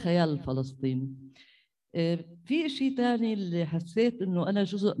حتى الخيال الفلسطيني. في شيء ثاني اللي حسيت إنه أنا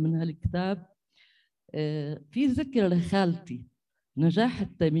جزء من هالكتاب، في ذكر لخالتي نجاح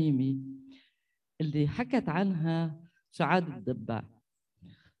التميمي اللي حكت عنها سعاد الدباع،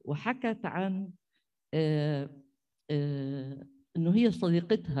 وحكت عن إنه هي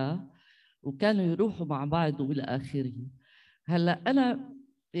صديقتها وكانوا يروحوا مع بعض وإلى آخره. هلا أنا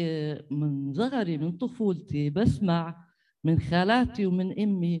من صغري من طفولتي بسمع من خالاتي ومن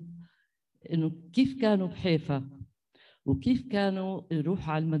أمي إنه كيف كانوا بحيفا وكيف كانوا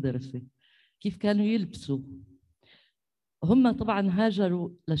يروحوا على المدرسة، كيف كانوا يلبسوا. هم طبعا هاجروا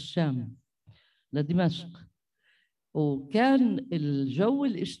للشام لدمشق، وكان الجو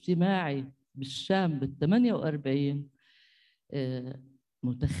الاجتماعي بالشام بال48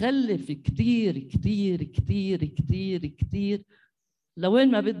 متخلف كتير كتير كتير كتير كتير،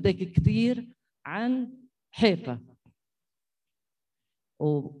 لوين ما بدك كتير عن حيفا.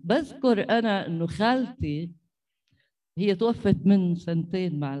 وبذكر أنا إنه خالتي هي توفت من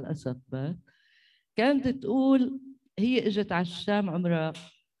سنتين مع الأسف، كانت تقول هي اجت على الشام عمرها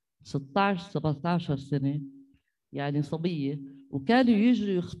 16 17 سنة، يعني صبية، وكانوا يجوا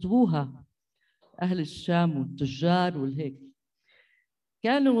يخطبوها أهل الشام والتجار والهيك.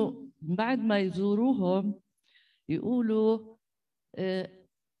 كانوا بعد ما يزوروهم يقولوا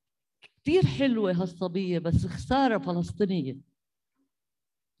كتير حلوة هالصبية بس خسارة فلسطينية.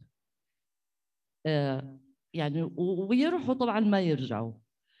 يعني ويروحوا طبعا ما يرجعوا.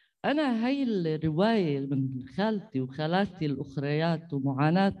 أنا هاي الرواية من خالتي وخالاتي الأخريات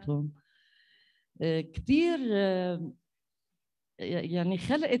ومعاناتهم كتير يعني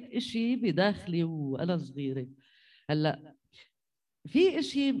خلقت إشي بداخلي وأنا صغيرة. هلأ في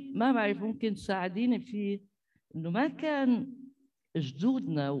إشي ما بعرف ممكن تساعديني فيه، إنه ما كان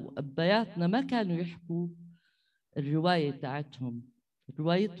جدودنا وأبياتنا ما كانوا يحكوا الرواية تاعتهم،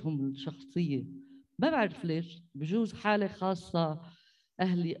 روايتهم الشخصية. ما بعرف ليش، بجوز حالة خاصة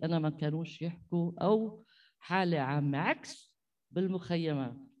أهلي أنا ما كانوش يحكوا، أو حالة عامة. عكس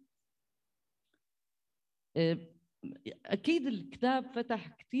بالمخيمات. أكيد الكتاب فتح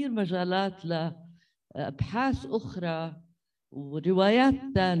كتير مجالات لأبحاث أخرى وروايات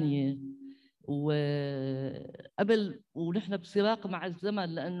ثانية، وقبل ونحن بسباق مع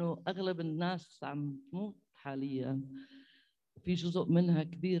الزمن لأنه أغلب الناس عم تموت حاليا، في جزء منها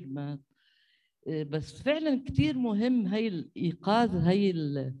كبير مات. بس فعلا كتير مهم هي الإيقاظ، هي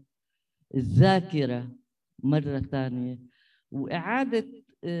الذاكرة مرة ثانية، وإعادة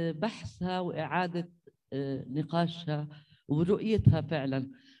بحثها وإعادة نقاشها ورؤيتها.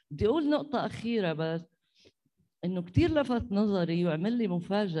 فعلا بدي أقول نقطة أخيرة بس، إنه كتير لفت نظري وعمل لي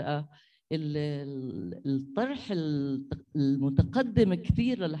مفاجأة الطرح المتقدم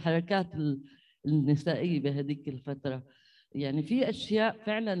كثير للحركات النسائية بهذيك الفترة. يعني في أشياء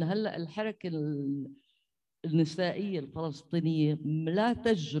فعلا هلأ الحركة النسائية الفلسطينية لا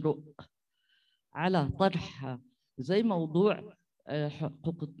تجرؤ على طرحها، زي موضوع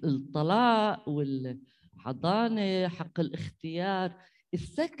حقوق الطلاق والحضانة، حق الاختيار،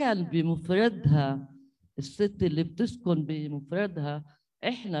 السكن بمفردها، الست اللي بتسكن بمفردها.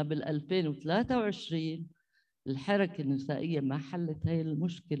 احنا بال2023 الحركة النسائية ما حلت هاي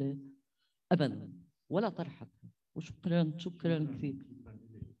المشكلة أبدا ولا طرحتها. وشكرا شكرا كثير.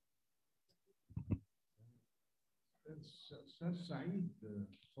 أستاذ سعيد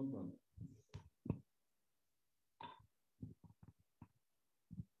تفضل.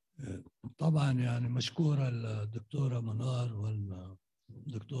 طبعا يعني مشكورة الدكتورة منار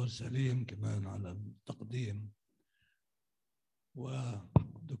والدكتور سليم كمان على التقديم،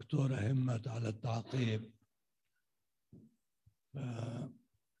 ودكتورة همت على التعقيب.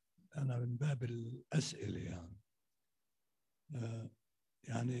 أنا من باب الأسئلة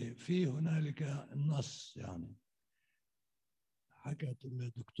يعني في هنالك النص، يعني حكت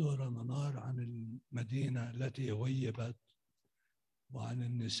الدكتورة منار عن المدينة التي غيبت وعن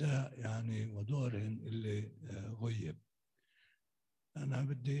النساء يعني ودورهن اللي غيب. أنا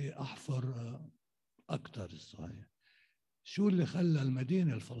بدي أحفر أكثر الصحيح، شو اللي خلى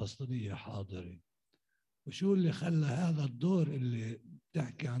المدينة الفلسطينية حاضرة، وشو اللي خلى هذا الدور اللي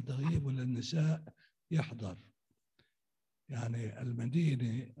تحكي عن تغييبه للنساء يحضر. يعني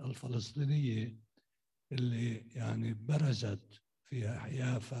المدينة الفلسطينية اللي يعني برزت فيها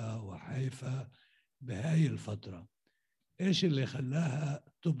حيافا وحيفا بهاي الفترة، إيش اللي خلاها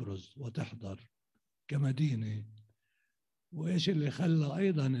تبرز وتحضر كمدينة، وإيش اللي خلى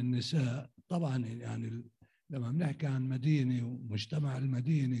أيضا النساء. طبعا يعني لما بنحكي عن مدينة ومجتمع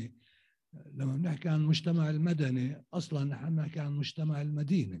المدينة، لما بنحكي عن المجتمع المدني أصلا نحن نحكي عن مجتمع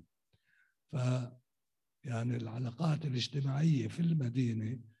المدينة، يعني العلاقات الاجتماعية في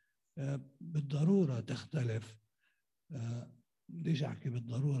المدينة بالضرورة تختلف. ليش أحكي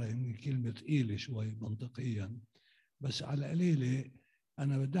بالضرورة، يعني كلمة ثقيلة شوي منطقيا، بس على قليلة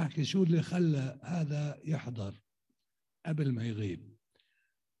أنا بدي أحكي شو اللي خلى هذا يحضر قبل ما يغيب.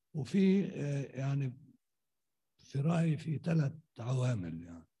 وفي يعني في رأيي في 3 عوامل.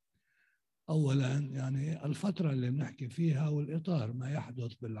 يعني أولا يعني الفترة اللي بنحكي فيها والإطار ما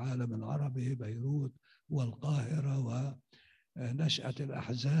يحدث بالعالم العربي، بيروت والقاهرة ونشأة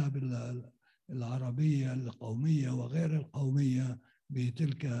الأحزاب العربية القومية وغير القومية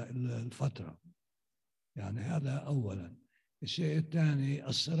بتلك الفترة. يعني هذا أولا. الشيء الثاني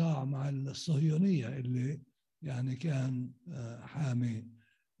الصراع مع الصهيونية اللي يعني كان حامي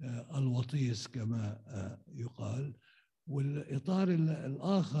الوطيس كما يقال. والإطار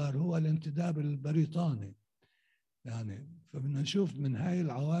الآخر هو الانتداب البريطاني. يعني فبدنا نشوف من هاي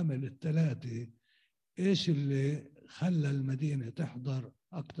العوامل ال3 إيش اللي خلى المدينة تحضر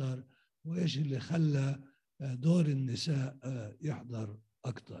أكثر، وإيش اللي خلى دور النساء يحضر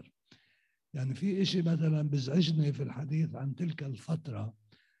أكثر. يعني في إشي مثلا بزعجني في الحديث عن تلك الفترة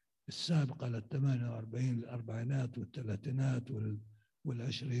السابقة لل48، الأربعينات والثلاثينات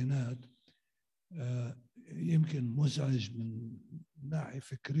والعشرينات، يمكن مزعج من ناحية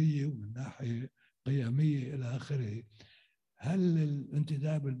فكرية ومن ناحية قيمية إلى آخره. هل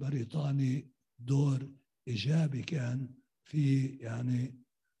الانتداب البريطاني دور إيجابي كان في يعني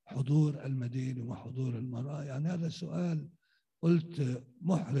حضور المدينة وحضور المرأة؟ يعني هذا سؤال قلت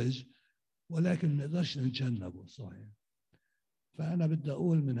محرج، ولكن ما نقدرش نتجنبه صحيح. فأنا بدي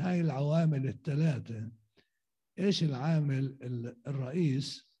أقول من هاي العوامل ال3 إيش العامل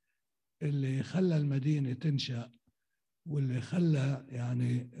الرئيس اللي خلى المدينة تنشأ، واللي خلى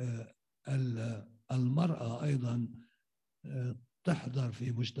يعني المرأة أيضا تحضر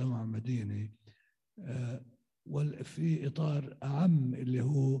في مجتمع مديني، وفي إطار أعم اللي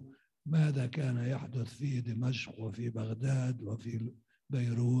هو ماذا كان يحدث في دمشق وفي بغداد وفي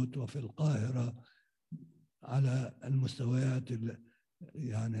بيروت وفي القاهرة على المستويات،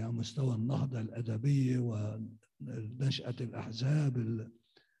 يعني على مستوى النهضة الأدبية ونشأة الأحزاب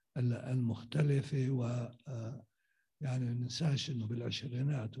المختلفة. و يعني ما ننساش انه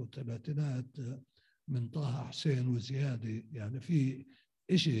بالعشرينات والثلاثينات من طه حسين وزيادة، يعني في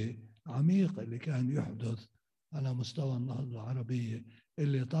إشي عميق اللي كان يحدث على مستوى النهضة العربية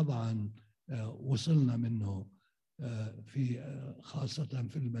اللي طبعا وصلنا منه في خاصة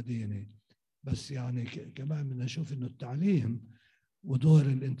في المدينة. بس يعني كمان بدنا نشوف انه التعليم ودور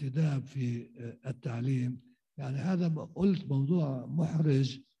الانتداب في التعليم، يعني هذا قلت موضوع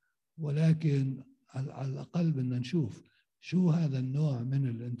محرج، ولكن على الأقل بدنا نشوف شو هذا النوع من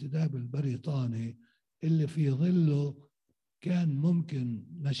الانتداب البريطاني اللي في ظله كان ممكن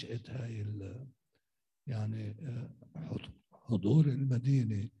نشأة هاي يعني حضور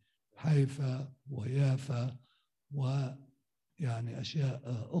المدينة حيفا ويافا ويعني أشياء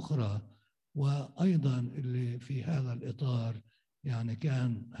أخرى. وأيضا اللي في هذا الإطار يعني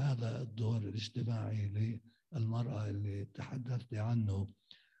كان هذا الدور الاجتماعي للمرأة اللي تحدثت عنه،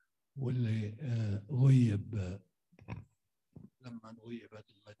 واللي غيب لما غيبت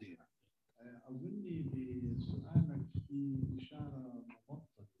المدينة. أظني بسؤالك في إشارة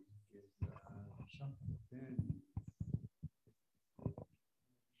مبطلة الشق الثاني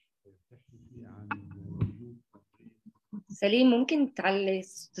تحكي فيه عن وجود تطبيق. سليم ممكن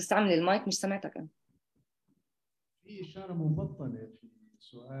تستعمل المايك، مش سمعتك أنا. في إشارة مبطلة في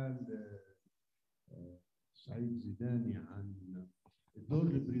سؤال سعيد زيداني عن الدور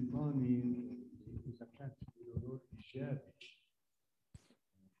البريطاني إذا كان له دور إيجابي.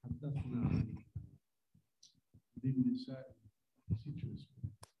 حدثنا عن النساء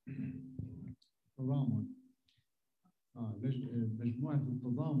التضامن، مجموعة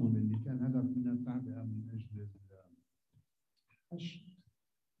التضامن اللي كان هدف منها التعبئة من أجل الحشد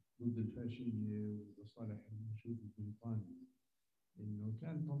ضد الفاشية والمصالح الموجود البريطاني. إنه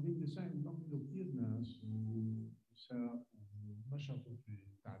كان تنظيم نسائي انضم له كثير ناس ونساء ونشطوا في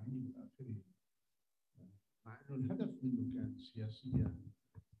التعليم إلى آخره، مع إنه الهدف منه كان سياسيا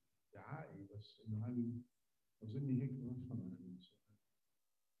دعائي، بس إنه هل أظن هيك بفهم أنا من السؤال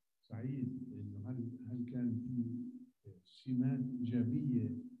سعيد، إنه هل كان في سمات إيجابية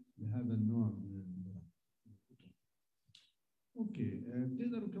لهذا النوع من الكتب؟ أوكي،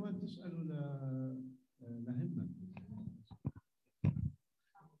 بتقدروا كمان تسألوا لهمة.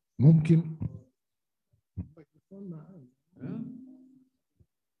 ممكن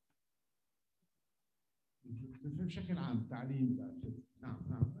بشكل عام تعليم. نعم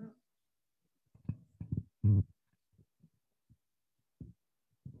نعم.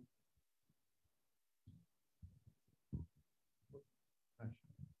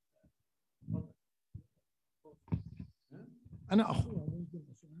 انا اخويا ممكن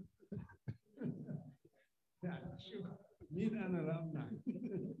مين انا لا امنع.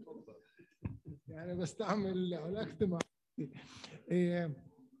 تفضل. يعني بستعمل علاقتي مع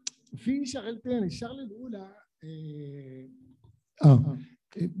في شغلتين. الشغله الاولى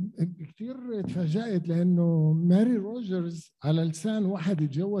كثير تفاجأت لانه ماري روجرز على لسان واحد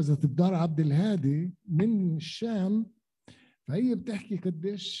اتجوزت بدار عبد الهادي من الشام، فهي بتحكي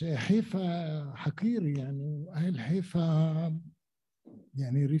قديش حيفا حقير يعني، واهل حيفا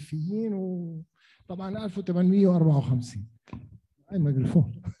يعني ريفيين. وطبعا 1854 هاي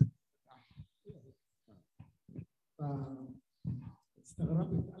ميكروفون.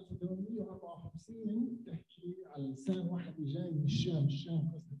 استغربت 1854 تحكي على لسان واحد جاي من الشام،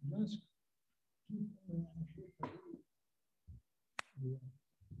 الشام قصد دمشق، كيف يعني حيفا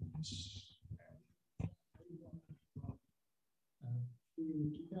مش في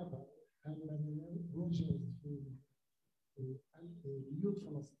كتابة روجرز في بيوت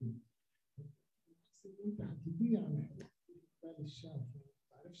فلسطين. انت حكيتي عن جبال الشام، ما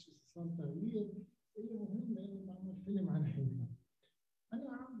بعرفش اذا صار تغيير. اللي مهم اني بعمل فيلم عن حيفا.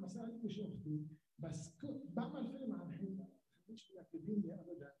 انا ما سالتش اختي، بس بعمل فيلم عن حيفا، ما خليش يكذبني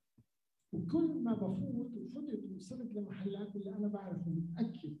ابدا. وكل ما بفوت وفتت وصلت لمحلات اللي انا بعرف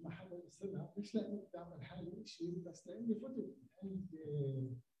ومتاكد ما حدا يوصلها، مش لاني بدي اعمل حالي شيء، بس لاني فتت عند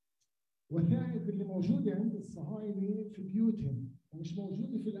وثائق اللي موجوده عند الصهاينه في بيوتهم ومش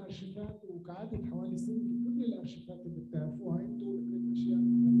موجوده في الارشيفات، وقعدت حوالي سنه في كل الارشيفات اللي بتعرفوها انتم ولقيت اشياء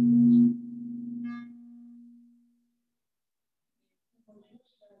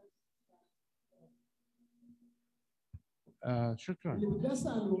شكرا. اللي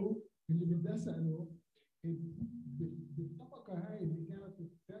بدي اساله بالطبقه هاي اللي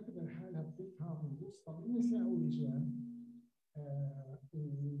كانت تعتبر حالها بتفهم وسط النساء والرجال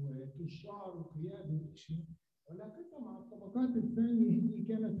وتجار وقياده وشيء، ولكنها مع الطبقات الثانيه هي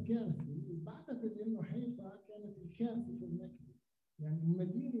كانت كارثه. وبعتقد انه حيفا كانت الكارثه في النكبه، يعني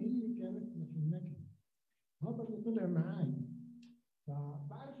المدينه هي كانت مثل النكبه. هذا اللي طلع معي.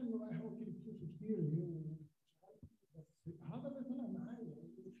 فبعرف انه رايح اوكي بتشوفوا كثير، بس هذا اللي طلع معي.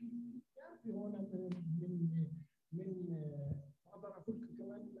 يعني في كارثه هون من اقدر اقول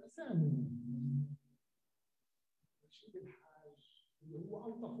كمان الاسامي. رشيد الحاج اللي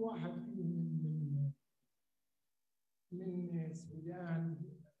هو الطف واحد فيهم من السودان،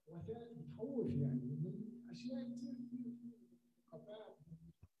 وثائق بتخوف يعني، من اشياء كثير في ثقافات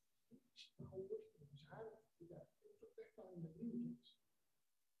تخوفني. مش عارف اذا انت بتحكي عن المدينه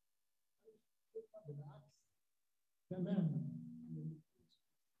بالعكس تماما.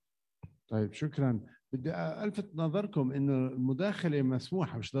 طيب شكرا. بدي الفت نظركم انه المداخله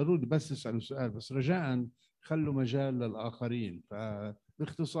مسموحه، مش ضروري بس تسالوا سؤال، بس رجاء خلوا مجال للاخرين.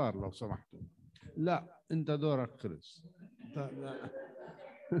 فباختصار لو سمحتوا. لا انت دورك خلص. لا.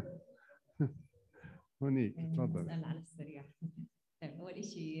 هونيك تفضل. اسال على السريع. اول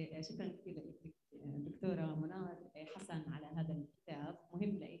شيء شكرا كثير لك دكتوره منار حسن على هذا الكتاب.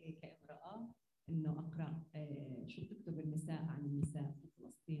 مهم لي كامراه انه اقرا شو بتكتب النساء عن النساء في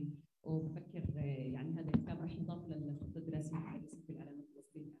فلسطين، وبفكر يعني هذا الكتاب رح يضاف للخطه الدراسيه في الاعلام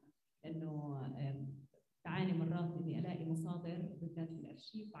الفلسطيني، لانه تعاني مرات اني الاقي مصادر بالذات في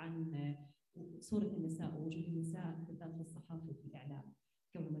الارشيف عن صوره النساء ووجود النساء بالذات في الصحافه وفي الاعلام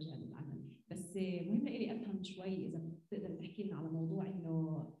كونه مجال العمل. بس مهم لي افهم شوي اذا بتقدر تحكي لنا على موضوع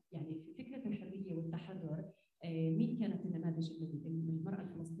انه يعني في فكره الحريه والتحرر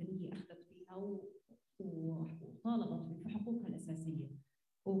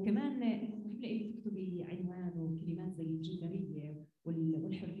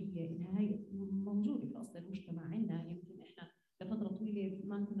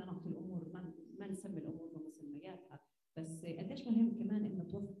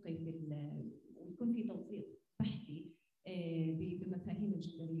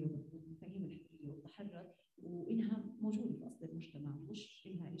الحريه ومفاهيم الحريه والتحرر، وانها موجوده في اصل المجتمع، مش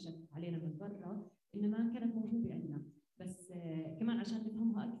انها اجت علينا من برا، انما كانت موجوده عندنا. بس كمان عشان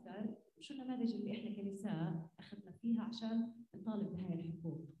نفهمها اكثر، شو النماذج اللي احنا كنساء اخذنا فيها عشان نطالب بهاي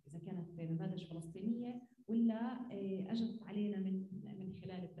الحقوق، اذا كانت نماذج فلسطينيه ولا اجت علينا من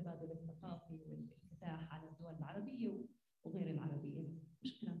خلال التبادل الثقافي والانفتاح على الدول العربيه وغير العربيه.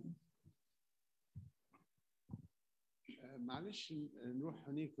 شكرا. معلش نروح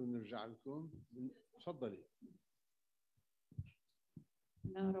هنيك ونرجع لكم. تفضلي.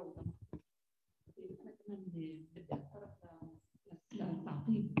 لا روضه. انا كمان بدي اتطرق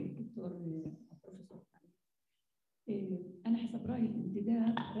لتعقيب الدكتور بروفيسور. انا حسب رايي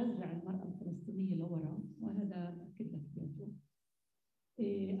الانتداب رجع المراه الفلسطينيه لورا، وهذا باكد لك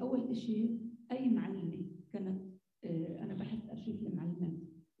اياه. اول شيء اي معلمه كانت، انا بحث ارشيف المعلمات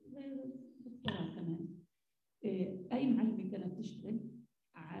دكتوراه كمان، اي معلمه كانت تشتغل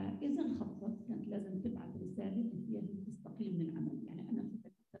اذا انخفضت كانت لازم تبعث رساله اللي فيها تستقيل من العمل. يعني انا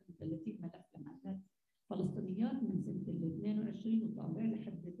فتحت اكثر من 30 ملف لمعلمات فلسطينيات من سنه ال 22 وطالع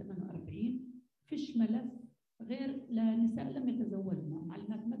لحد 48، فيش ملف غير لنساء لم يتزوجن،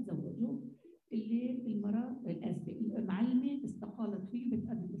 معلمات ما تزوجوا، اللي المراه المعلمه استقالت فيه،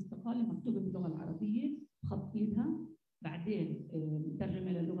 بتقدم الاستقاله مكتوبه باللغه العربيه بخط ايدها، بعدين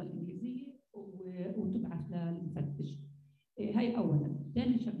مترجمه للغه الانجليزيه وتبعث للمفتش. هاي اولا.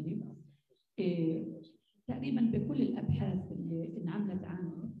 ثاني شغله، تقريبا بكل الابحاث اللي انعملت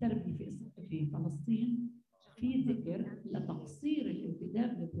عن التربيه في فلسطين في ذكر لتقصير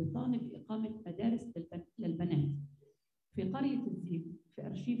الانتداب البريطاني باقامه مدارس للبنات. في قريه الزيب، في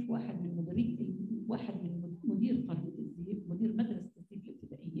ارشيف واحد من مدير قريه الزيب، مدير مدرسه الزيب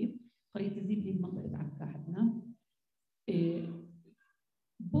الابتدائيه، قريه الزيب اللي منطقه عكا حدنا،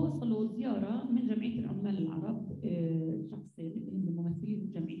 بوصلوا زياره من جمعيه العمال العرب، شخصين اللي هم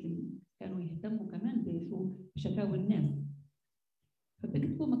ممثلين جمعيه كانوا يهتموا كمان بشكاوى الناس،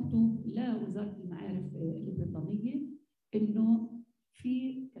 فبكتبوا مكتوب لوزاره المعارف البريطانيه انه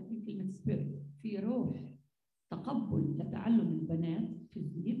في كاتبين كلمه سبيريت، في روح تقبل لتعلم البنات في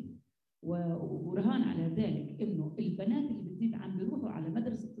الزيب، ورهان على ذلك انه البنات اللي بتزيد عم بيروحوا على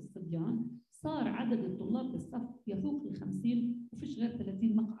مدرسه الصبيان صار عدد الطلاب بالصف يفوق ال 50 وفيش غير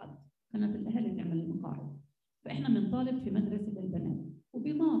 30 مقعد، كانت الاهالي تعمل المقاعد. فاحنا بنطالب في مدرسه للبنات،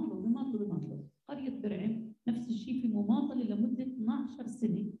 وبيماطلوا قريه برعم نفس الشيء، في مماطله لمده 12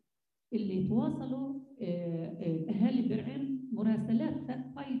 سنه، اللي تواصلوا اهالي برعم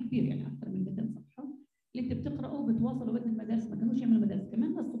مراسلات فايل كبير، يعني اكثر من 200 صفحه، اللي انت بتقراه بتواصلوا بدل المدارس، ما كانوش يعملوا مدارس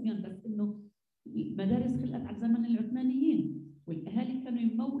كمان للصبيان، بس انه المدارس خلقت على زمن العثمانيين والاهالي كانوا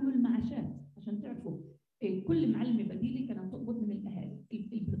يمولوا المعاشات. عشان تعرفوا كل معلمه بديله كانت تقبض من الاهالي.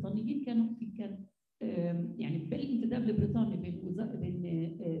 البريطانيين كان يعني بالانتداب البريطاني بين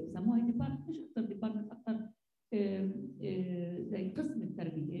سموها ديبارتمنت، مش اكثر ديبارتمنت، اكثر زي قسم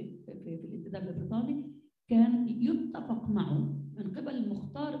التربيه في الانتداب البريطاني، كان يتفق معه من قبل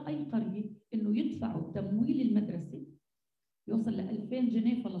مختار اي قريه انه يدفعوا تمويل المدرسه يوصل ل 2000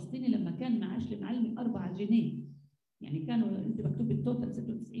 جنيه فلسطيني، لما كان معاش المعلم 4 جنيه، يعني كانوا انت مكتوب بالتوتال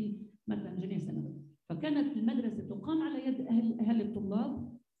 96 مثلا جنيه سنوي. فكانت المدرسه تقام على يد اهل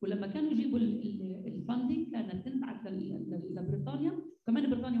الطلاب، ولما كانوا يجيبوا الفاندنج كانت تنبعث لبريطانيا، كمان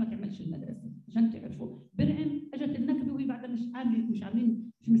بريطانيا ما تعملش المدرسه. عشان تعرفوا برعم اجت النكبه وهي بعدها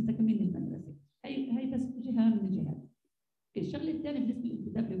مش مستكملين المدرسه. هي بس جهه من الجهات. الشغله الثانيه بالنسبه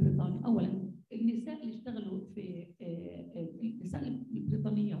للانتداب البريطاني، اولا النساء اللي اشتغلوا في النساء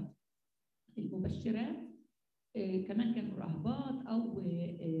البريطانيات المبشرات كمان كانوا راهبات، او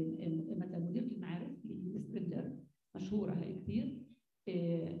مثلا مديره المعارف مس ريدلر مشهوره هي كثير.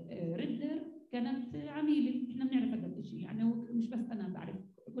 ريدلر كانت عميله، احنا بنعرف هذا الشيء، يعني مش بس انا بعرف،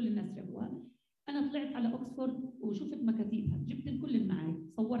 كل الناس شافوها. انا طلعت على اوكسفورد وشفت مكاتيبها، جبت الكل معي،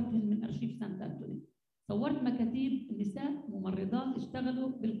 صورتهم من ارشيف سانت انتوني، صورت مكاتيب نساء ممرضات اشتغلوا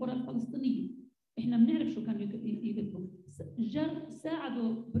بالقرى الفلسطينيه. احنا بنعرف شو كانوا يكتبوا،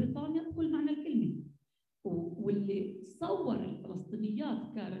 ساعدوا بريطانيا بكل معنى الكلمه. واللي صور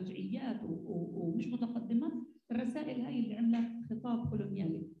الفلسطينيات كرجعيات ومش متقدمات، الرسائل هاي اللي عملها خطاب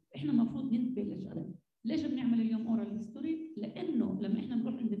كولونيالي. احنا المفروض ننتبه لشغله، ليش بنعمل اليوم اورال هيستوري؟ لانه لما احنا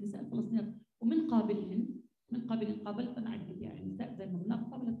نروح عند النساء الفلسطينيات ومن قابلهن قابلت انا عدت يعني نساء زي ما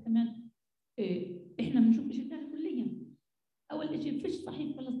قابلت كمان، احنا بنشوف شيء ثاني كليا. اول شيء فيش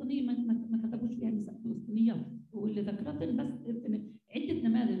صحيفه فلسطينيه ما كتبوش فيها نساء فلسطينيات، واللي ذكرت بس عده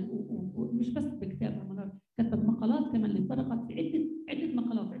نماذج، ومش بس بكتابها منار، كتبت مقالات كمان اللي انطلقت في عده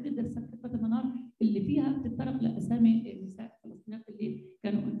مقالات، عده دراسات كتبتها منار اللي فيها بتتطرق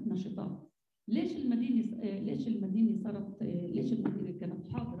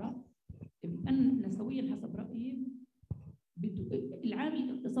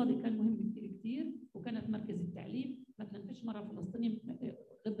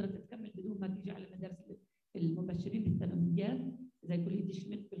زي كليه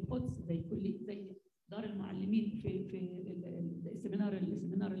شميت في القدس، زي دار المعلمين في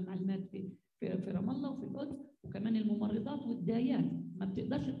سيمينار المعلمات في رام الله وفي القدس، وكمان الممرضات والدايات. ما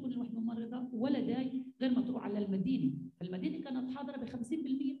بتقدرش تكون الواحد ممرضه ولا داي غير ما تروح على المدينه، فالمدينه كانت حاضره ب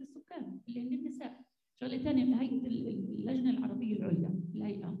 50% من السكان اللي هن النساء. شغله ثانيه، هيئه اللجنه العربيه العليا،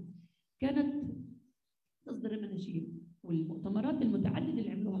 الهيئه كانت تصدر المناشير والمؤتمرات المتعدده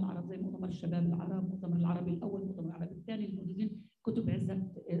اللي عملوها العرب، زي مؤتمر الشباب العرب، مؤتمر العربي الاول، مؤتمر العربي الثاني، الموجودين كتب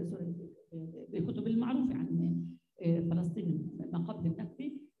عزت الكتب المعروفه عن فلسطين ما قبل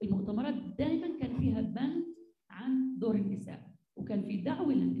النكبه. المؤتمرات دائما كان فيها بند عن دور النساء، وكان في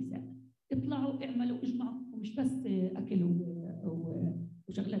دعوه للنساء اطلعوا اعملوا اجمعوا، ومش بس اكل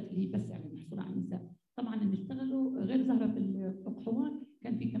وشغلات اللي هي بس يعني محصوره على النساء. طبعا اللي اشتغلوا غير زهره في القحوان،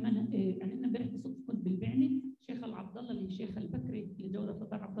 كان في كمان يعني انا امبارح بالصدفه كنت بالبعني شيخه العبد الله اللي هي شيخه البكري لجوده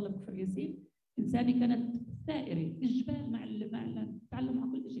الدار عبد الله بكر ياسين، انسانه كانت ثائره الجبال مع التعلم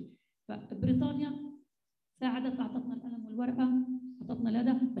مع كل شيء. فبريطانيا ساعدت، اعطتنا القلم والورقه، اعطتنا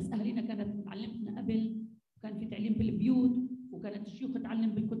الهدف، بس اهالينا كانت معلمتنا قبل، وكان في تعليم في البيوت، وكانت الشيوخ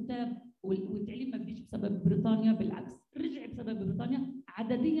تعلم بالكتاب، والتعليم ما بيجيش بسبب بريطانيا، بالعكس رجع بسبب بريطانيا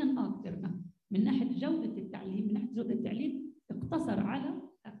عدديا اكثر. من ناحيه جوده التعليم، من ناحيه جوده التعليم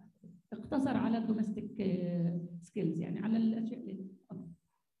اقتصر على الدومستيك سكيلز، يعني على الاشياء اللي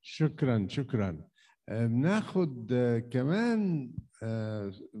شكرا. بناخذ كمان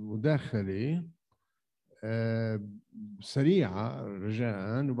مداخله سريعه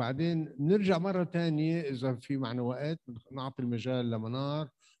رجاء، وبعدين نرجع مره ثانيه اذا في معنا وقت نعطي المجال لمنار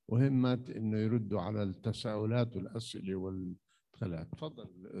وهمت انه يردوا على التساؤلات والاسئله والمداخلات.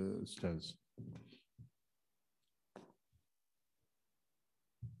 تفضل استاذ.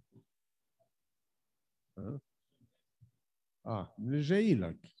 جاي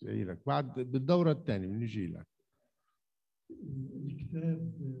لك بعد بالدورة الثانية بنجي لك.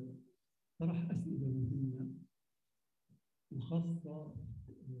 الكتاب طرح أسئلة مهمة، وخاصة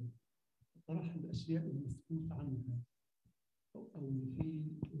طرح الأشياء المسكوت عنها أو في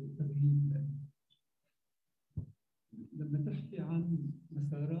تغيير. لما تحكي عن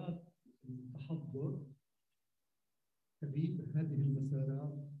مسارات التحضر، تغيير هذه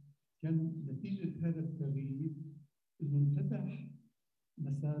المسارات كان نتيجة هذا التغيير إنه انفتح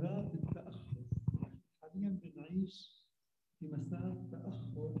مسارات التأخر. حاليا بنعيش في مسار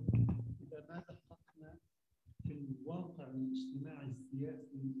تأخر إذا ما دققنا في الواقع الاجتماعي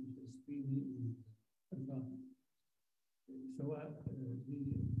السياسي الفلسطيني الراهن، سواء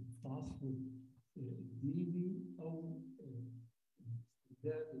بالتعصب الديني أو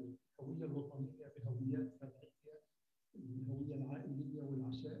استبدال الهوية الوطنية بهويات فرعية، الهوية العائلية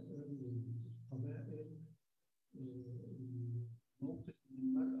والعشائر والقبائل، موقف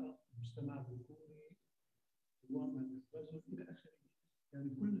المرأة في المجتمع الذكوري ومن الرجل إلى آخره. يعني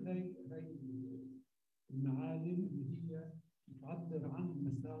كل هاي المعالم اللي هي تعبر عن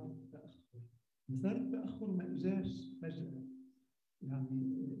مسار التأخر. مسار التأخر ما إجاش فجأة،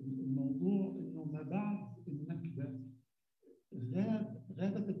 يعني الموضوع إنه ما بعد النكبة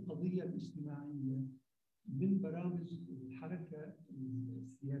غابت القضية الاجتماعية من برامج الحركة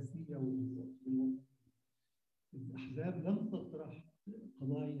السياسية والوطنية. الأحزاب لم تطرح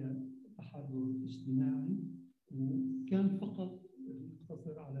قضايا تحرر اجتماعي، وكان فقط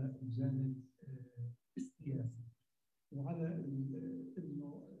يقتصر على الجانب السياسي وعلى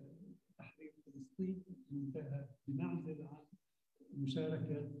انه تحرير فلسطين منتهى بمعزل عن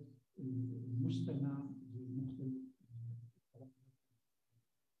مشاركه المجتمع بمختلف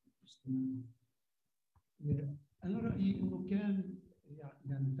المجتمع. انا رايي انه كان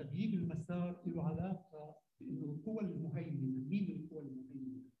يعني تغيير المسار له علاقه بانه القوى المهيمنه، مين القوى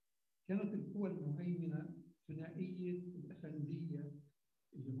المهيمنه؟ كانت القوى المهيمنه ثنائيه الافنديه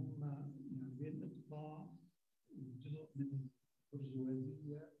اللي هم يعني بين اقطاع جزء من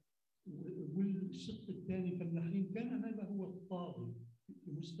البرجوازيه، والشق الثاني فلاحين. كان هذا هو الطاغي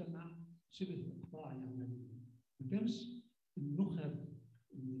في مجتمع شبه اقطاعي عمليا. ما كانش النخب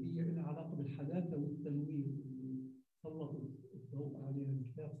اللي هي لها علاقه بالحداثه والتنوير اللي سلط الضوء عليها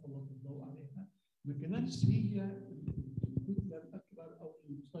الكتاب، سلط الضوء عليها، ما كانتش هي الكتله الاكبر او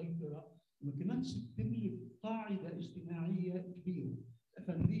المسيطره، ما كانتش تملك قاعده اجتماعيه كبيره.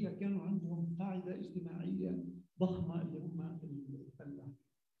 الافنديه كانوا عندهم قاعده اجتماعيه ضخمه اللي هم الفلاحين.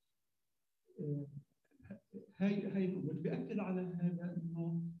 هاي واللي بيأكد على هذا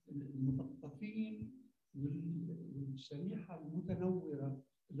انه المثقفين والشريحه المتنوره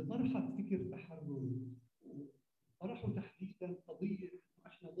اللي طرحت فكر تحرري وطرحوا تحديدا قضيه انه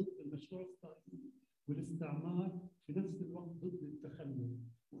احنا ضد المشروع الصهيوني والاستعمار، في نفس الوقت ضد التخلف،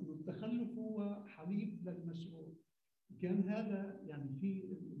 وانه التخلف هو حليف للمشروع. كان هذا يعني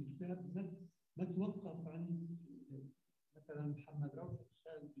ما توقف عن مثلا محمد رافع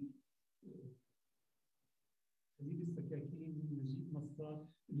الشاذلي، خليل السكاكين، نجيب نصار،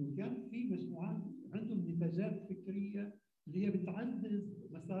 انه كان في مجموعات عندهم نتاجات فكريه اللي هي بتعزز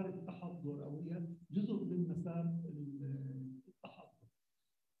مسار التحضر او هي جزء من مسار التحضر.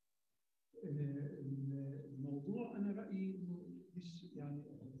 الموضوع انا رايي انه مش يعني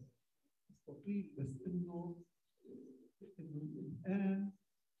مستطيل، بس انه الان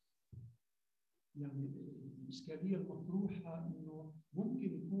يعني الاشكاليه المطروحه انه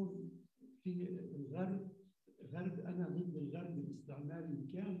ممكن يكون في الغرب انا ضد الغرب الاستعماري،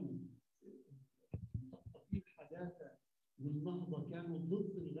 كانوا مخططين حداثه والنهضه كانوا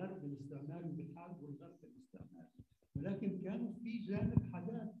ضد الغرب الاستعماري بيحاربوا الغرب الاستعماري، ولكن كانوا في جانب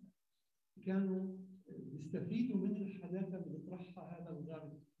حداثه، كانوا بيستفيدوا من الحداثه اللي بيطرحها هذا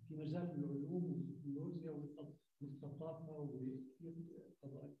الغرب في مجال العلوم والتكنولوجيا والثقافه وكثير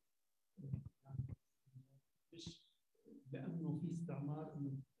قضايا. مش لانه في استعمار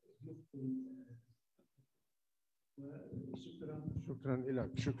انه يدخل. شكرا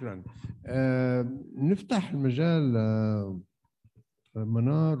لك. شكرا. نفتح المجال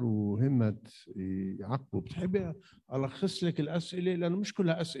منار وهمت يعقبوا. بتحبي ألخص لك الأسئلة لأنه مش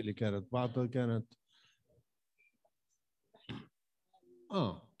كلها أسئلة، كانت بعضها كانت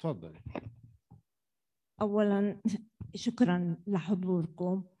تفضلي. أولا شكرا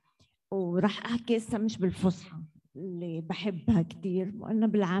لحضوركم، وراح أحكي هسه مش بالفصحى اللي بحبها كثير وأنا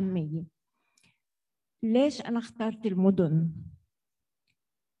بالعامية. ليش أنا اخترت المدن؟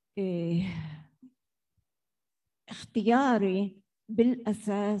 اختياري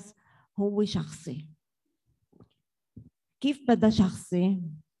بالأساس هو شخصي. كيف بدأ شخصي؟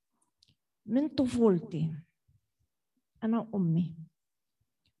 من طفولتي أنا وأمي.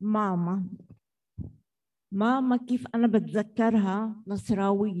 ماما كيف أنا بتذكرها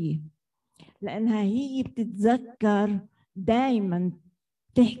نصراوية، لأنها هي بتتذكر دايما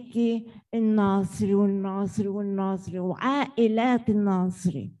تحكي الناصري والناصري والناصري وعائلات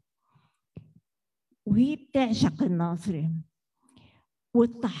الناصري، وهي بتعشق الناصري.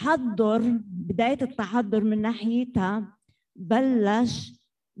 والتحضر، بداية التحضر من ناحيتها بلش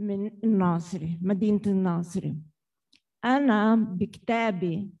من الناصري، مدينة الناصري. أنا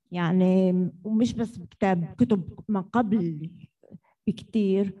بكتابي يعني، ومش بس بكتاب، كتب ما قبل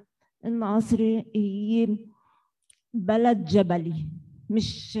بكتير، الناصري هي بلد جبلي،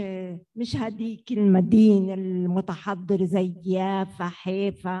 مش هذيك المدينة المتحضرة زي يافا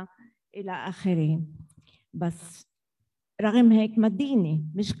حيفا إلى آخره. بس رغم هيك مدينة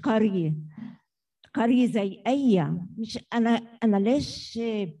مش قرية زي أي. مش أنا ليش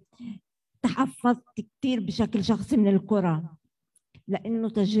تحفظت كتير بشكل شخصي من القرى؟ لأنه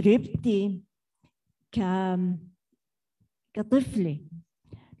تجربتي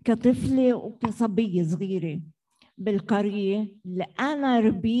كطفلة وكصبية صغيرة بالقرية اللي أنا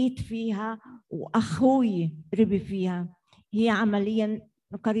ربيت فيها وأخوي ربي فيها، هي عملياً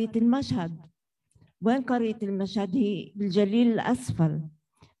قرية المشهد. وين قرية المشهد؟ هي بالجليل الأسفل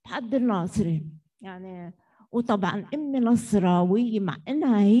بحد الناصري يعني. وطبعاً أمي نصراوية، مع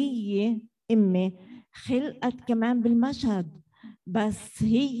إنها هي أمي خلقت كمان بالمشهد، بس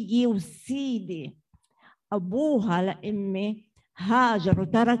هي وسيدي أبوها لأمي هاجروا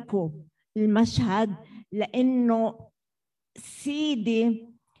تركوا المشهد، لأنه سيدي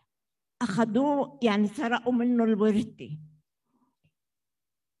أخذوه يعني سرقوا منه الورثة،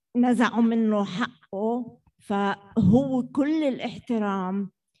 نزعوا منه حقه. فهو كل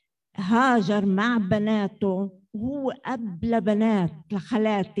الاحترام هاجر مع بناته، وهو أب لبنات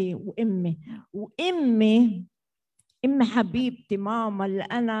لخالاتي وأمي حبيبتي ماما اللي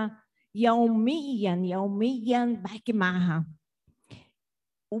أنا يومياً بحكي معها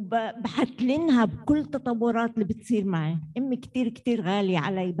وبحتلنها بكل تطورات اللي بتصير معي. أمي كتير غالية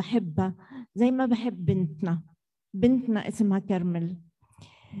علي، بحبها زي ما بحب بنتنا اسمها كرمل.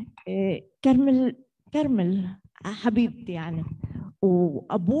 كرمل حبيبتي يعني.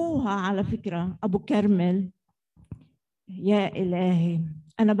 وأبوها على فكرة أبو كرمل، يا إلهي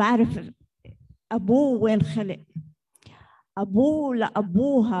أنا بعرف أبوه وين خلق. أبوه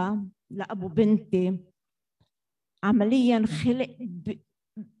لأبوها لأبو بنتي عملياً خلق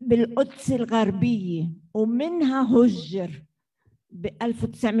بالقدس الغربية، ومنها هجر ب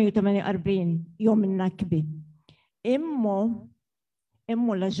 1948 يوم النكبة.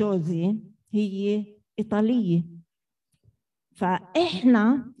 أمه لجوزي هي إيطالية.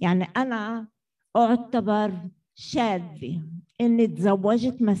 فإحنا يعني أنا أعتبر شاذة إني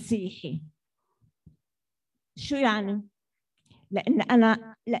تزوجت مسيحي. شو يعني؟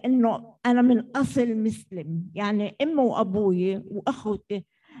 لأنه أنا من أصل مسلم، يعني أمي وأبوي وأخوتي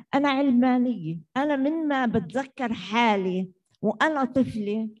أنا علمانية، أنا من ما بتذكر حالي وأنا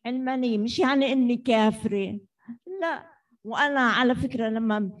طفلة علمانية، مش يعني إني كافرة، لا. وأنا على فكرة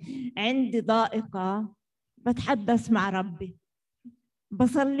لما عندي ضائقة بتحدث مع ربي،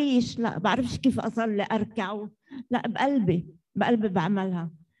 بصليش، لا بعرفش كيف أصلي أركع، لا بقلبي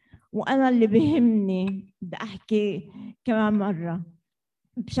بعملها. وأنا اللي بهمني بدي أحكي كمان مرة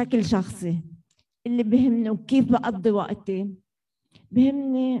بشكل شخصي، اللي بهمني وكيف بقضي وقتي،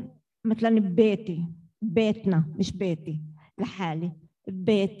 بهمني مثلا ببيتي، بيتنا مش بيتي لحالي،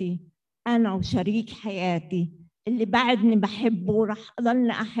 ببيتي أنا وشريك حياتي اللي بعدني بحبه ورح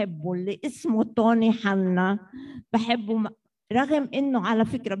أضلني أحبه، اللي اسمه توني حنا، بحبه رغم إنه على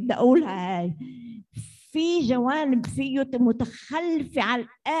فكرة بدي أقولها هاي في جوانب فيه متخلفة على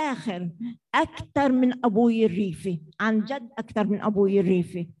الآخر أكثر من أبوي الريفي، عن جد أكثر من أبوي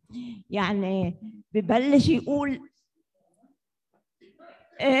الريفي. يعني ببلش يقول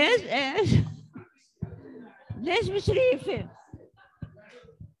إيش ليش مش ريفي؟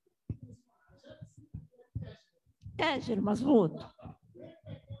 تاجر، مظبوط.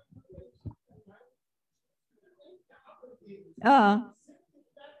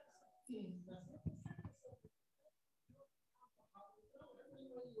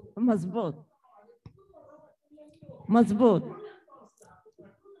 مظبوط مظبوط.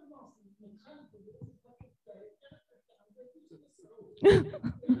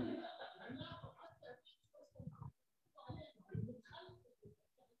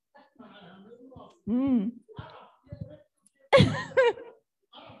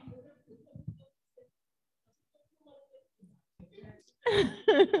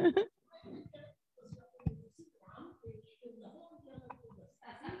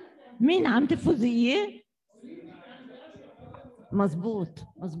 مين عمتي فوزية؟ مظبوط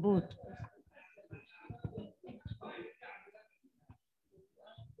مظبوط.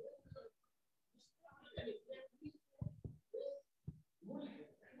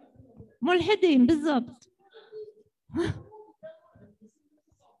 ملحدين بالضبط.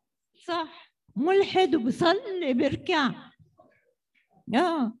 صح، ملحد وبصلي بيركع.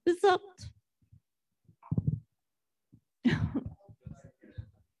 بالضبط.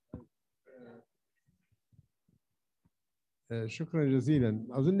 شكرا جزيلا.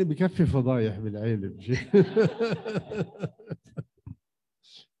 أظن بكفي فضايح بالعيلة.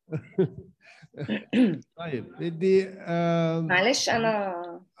 طيب بدي معلش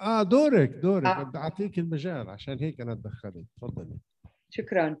أنا دورك بدي أعطيك المجال، عشان هيك أنا تدخلت. تفضلي.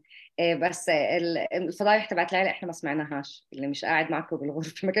 شكرا. بس الفضايح تبعت ليلى احنا ما سمعناهاش، اللي مش قاعد معكم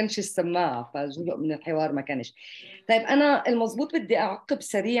بالغرفه ما كانش السماعه، فجزء من الحوار ما كانش. طيب انا المضبوط بدي اعقب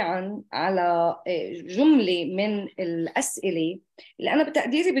سريعا على جمله من الاسئله اللي انا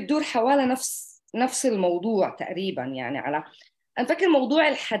بتقديري بتدور حوالي نفس الموضوع تقريبا. يعني انا فكر موضوع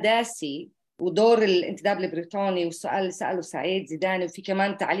الحداثه ودور الانتداب البريطاني، والسؤال اللي ساله سعيد زيداني، وفي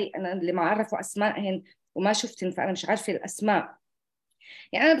كمان تعليق انا اللي ما عرفوا اسمائهن وما شفتن فانا مش عارفه الاسماء.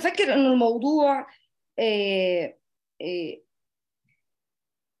 يعني أنا بفكر إنه الموضوع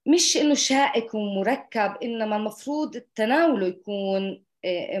مش إنه شائك ومركب، إنما المفروض تناوله يكون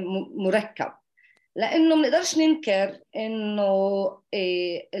مركب، لأنه ما نقدرش ننكر إنه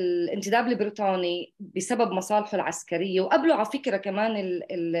الانتداب البريطاني بسبب مصالحه العسكرية، وقبله على فكرة كمان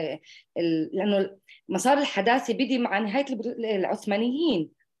لأنه مسار الحداثة بدي مع نهاية العثمانيين،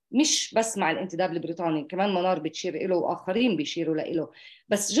 مش بس مع الانتداب البريطاني، كمان منار بتشير له وآخرين بيشيروا له.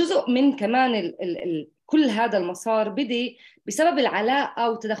 بس جزء من كمان كل هذا المسار بدي بسبب العلاقة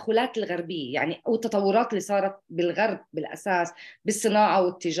والتدخلات الغربية، يعني والتطورات اللي صارت بالغرب بالأساس بالصناعة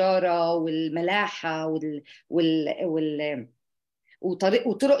والتجارة والملاحة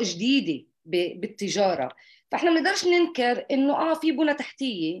وطرق جديدة بالتجارة. فاحنا ما نقدرش ننكر انه في بنى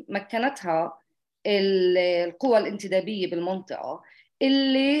تحتية مكنتها القوى الانتدابية بالمنطقة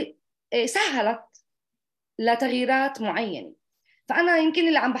اللي سهلت لتغييرات معينة. فأنا يمكن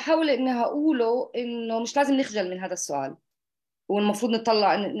اللي عم بحاول إنها أقوله إنه مش لازم نخجل من هذا السؤال، والمفروض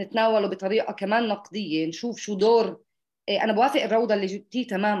نتناوله بطريقة كمان نقدية، نشوف شو دور. أنا بوافق الروضة اللي جبتيه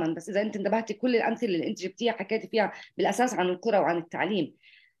تماما، بس إذا أنت انتبهتي كل الأمثلة اللي أنت جبتيها حكيتي فيها بالأساس عن القرى وعن التعليم،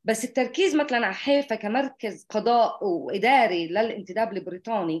 بس التركيز مثلا على حيفا كمركز قضاء وإداري للانتداب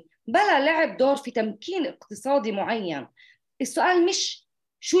البريطاني بلا لعب دور في تمكين اقتصادي معين. السؤال مش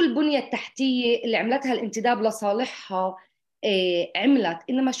شو البنية التحتية اللي عملتها الانتداب لصالحها عملت،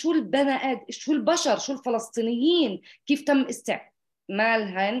 إنما شو شو البشر، شو الفلسطينيين كيف تم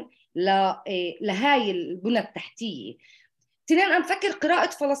استعمالهن لهاي البنى التحتية. تنين أنا بفكر قراءة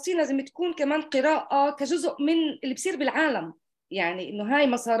فلسطين لازم تكون كمان قراءة كجزء من اللي بصير بالعالم، يعني إنه هاي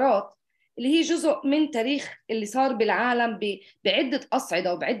مسارات اللي هي جزء من تاريخ اللي صار بالعالم بعدة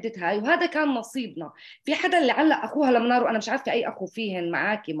أصعدة وبعدة هاي، وهذا كان نصيبنا. في حدا اللي علق أخوها لمنار، وأنا مش عارفة أي أخو فيهن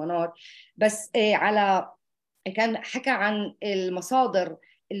معاكي منار، بس على كان حكى عن المصادر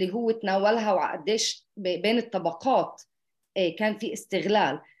اللي هو تناولها وقديش بين الطبقات كان في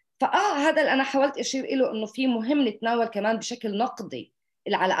استغلال. هذا اللي أنا حاولت أشير إله، إنه في مهم نتناول كمان بشكل نقدي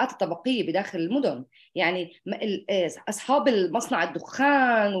العلاقات الطبقية بداخل المدن. يعني أصحاب المصنع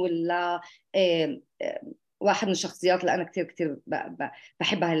الدخان، ولا واحد من الشخصيات اللي أنا كتير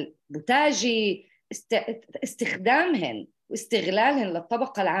بحبها البوتاجي، استخدامهن واستغلالهن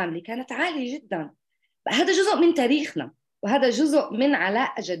للطبقة العاملة كانت عالية جدا. هذا جزء من تاريخنا، وهذا جزء من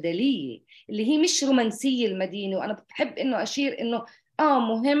علاقة جدلية اللي هي مش رومانسية المدينة. وأنا بحب إنه أشير إنه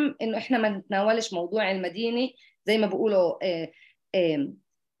مهم إنه إحنا ما نتناولش موضوع المدينة زي ما بيقولوا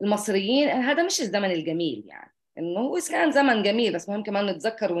المصريين هذا مش الزمن الجميل. يعني إنه هو كان زمن جميل، بس مهم كمان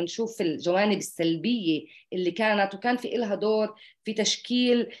نتذكر ونشوف الجوانب السلبية اللي كانت، وكان في إلها دور في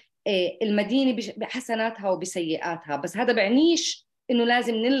تشكيل المدينة بحسناتها وبسيئاتها. بس هذا بعنيش إنه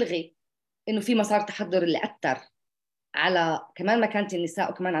لازم نلغي إنه في مسار تحضر اللي أثر على كمان مكانة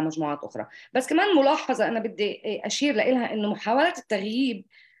النساء وكمان على مجموعات أخرى. بس كمان ملاحظة أنا بدي أشير لها، إنه محاولات التغييب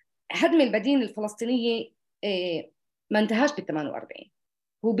هدم المدينة الفلسطينية ما انتهاش بال48،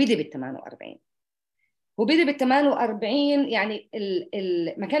 هو بدي بال48، هو بدي بال48. يعني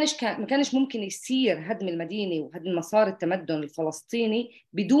ما كانش ممكن يصير هدم المدينة وهدم مسار التمدن الفلسطيني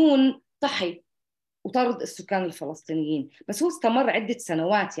بدون طحي وطرد السكان الفلسطينيين. بس هو استمر عدة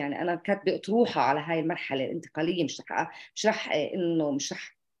سنوات. يعني أنا كاتبة أطروحة على هاي المرحلة الانتقالية، مش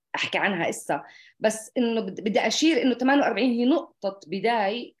رح أحكي عنها إسا، بس إنه بدي أشير إنه 48 هي نقطة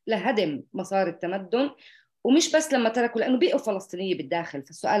بداية لهدم مسار التمدن. ومش بس لما تركوا، لأنه بقوا فلسطينية بالداخل.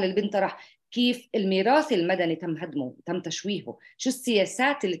 فالسؤال اللي بنطرح كيف الميراث المدني تم هدمه، تم تشويهه، شو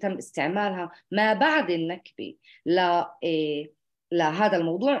السياسات اللي تم استعمالها ما بعد النكبة لهذا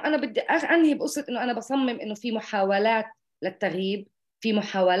الموضوع. أنا بدي أنهي بقصة إنه أنا بصمم إنه في محاولات للتغييب، في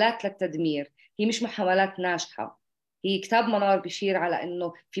محاولات للتدمير، هي مش محاولات ناجحة. هي كتاب منار بيشير على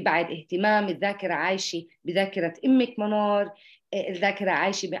إنه في بعد اهتمام، الذاكرة عايشة بذاكرة أمك منار، الذاكرة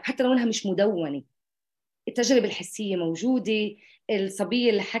عايشة حتى لو إنها مش مدونة، التجربة الحسية موجودة. الصبية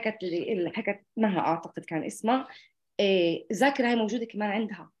اللي حكت معها أعتقد كان اسمها، الذاكرة هي موجودة كمان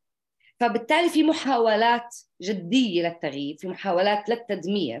عندها. فبالتالي في محاولات جدية للتغيير، في محاولات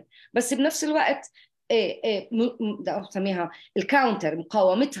للتدمير، بس بنفس الوقت بدي أسميها الكاونتر،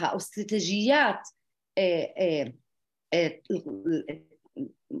 مقاومتها أو استراتيجيات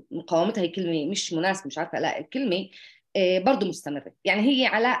مقاومتها. هي كلمة مش مناسبة، مش عارفة لا الكلمة، برضو مستمرة. يعني هي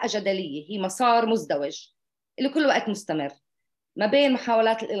علاقة جدلية، هي مسار مزدوج اللي كل وقت مستمر ما بين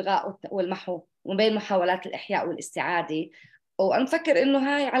محاولات الإلغاء والمحو وما بين محاولات الإحياء والاستعادة. وأنا بفكر إنه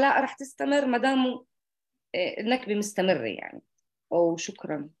هاي علاقة رح تستمر ما دام النكبة مستمرة يعني.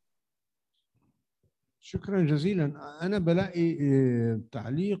 وشكرا. شكرا جزيلا. أنا بلاقي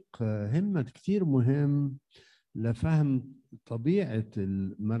تعليق همت كثير مهم لفهم طبيعة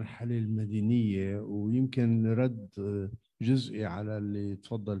المرحلة المدينية، ويمكن رد جزئي على اللي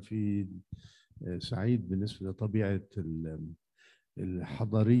تفضل فيه سعيد بالنسبة لطبيعة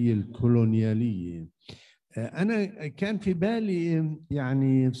الحضارية الكولونيالية. أنا كان في بالي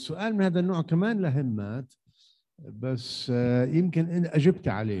يعني سؤال من هذا النوع كمان لهمات، بس يمكن أجبت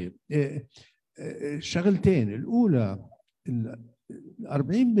عليه. شغلتين، الأولى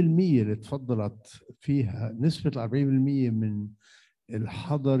 40% اللي تفضلت فيها، نسبة 40% من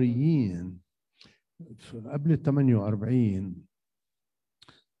الحضريين قبل 48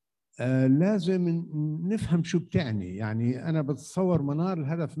 لازم نفهم شو بتعني. يعني أنا بتصور منار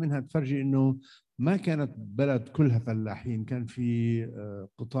الهدف منها تفرجي إنه ما كانت بلد كلها فلاحين، كان في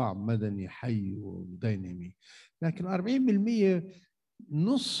قطاع مدني حي ودينامي. لكن 40%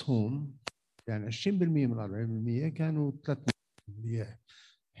 نصهم، يعني 20% من 40% كانوا 3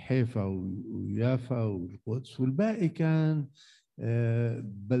 حيفا ويافا والقدس، والباقي كان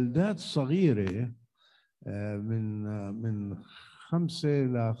بلدات صغيرة من 5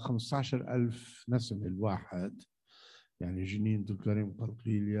 ل 15 ألف نسمة الواحد، يعني جنين، دولكريم،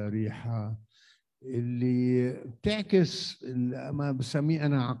 قلقيلية، ريحة، اللي بتعكس ما بسميه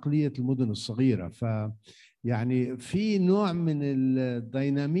أنا عقلية المدن الصغيرة. يعني في نوع من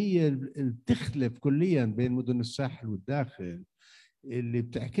الدينامية اللي بتختلف كليا بين مدن الساحل والداخل، اللي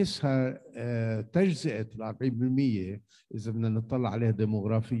بتعكسها تجزئة 40% إذا بدنا نطلع عليها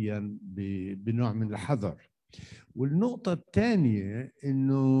ديموغرافيا بنوع من الحذر. والنقطة الثانية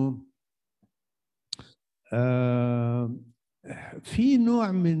إنه في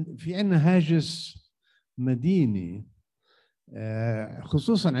نوع من، في عنا هاجس مديني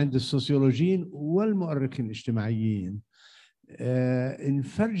خصوصا عند السوسيولوجيين والمؤرخين الاجتماعيين،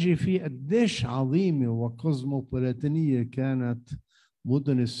 نفرجي فيه قديش عظيمة وكوزموبوليتانية كانت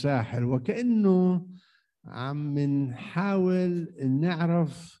مدن الساحل، وكأنه عم نحاول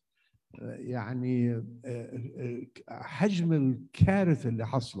نعرف يعني حجم الكارثة اللي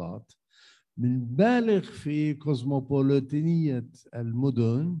حصلت، بنبالغ في كوزموبوليتانية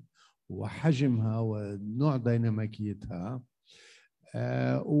المدن وحجمها ونوع ديناميكيتها،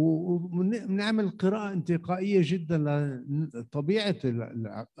 وبنعمل قراءة انتقائية جدا لطبيعة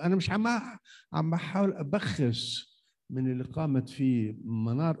أنا مش عم بحاول أبخس من اللي قامت فيه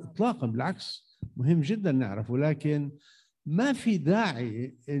منار إطلاقا، بالعكس مهم جدا نعرفه، لكن ما في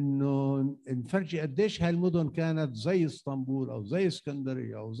داعي إنه نفرجي قديش هالمدن كانت زي اسطنبول أو زي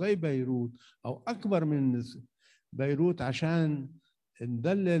اسكندرية أو زي بيروت أو أكبر من بيروت عشان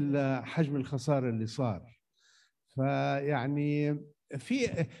ندلل حجم الخسارة اللي صار. فيعني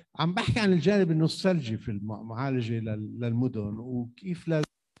في عم بحكي عن الجانب النوستالجي في المعالجة للمدن وكيف لازم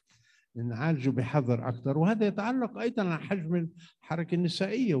نعالجه بحذر أكثر، وهذا يتعلق أيضا على حجم الحركة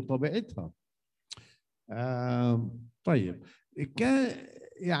النسائية وطبيعتها. طيب،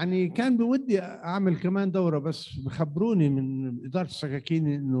 كان بودي أعمل كمان دورة، بس بخبروني من إدارة السكاكين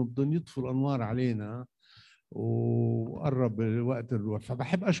إنه بدهم يطفوا الأنوار علينا وقرب وقت الروح،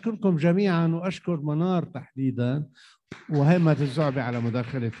 فبحب أشكركم جميعا وأشكر منار تحديدا، وهيمة الزعبي على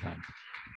مداخلتها.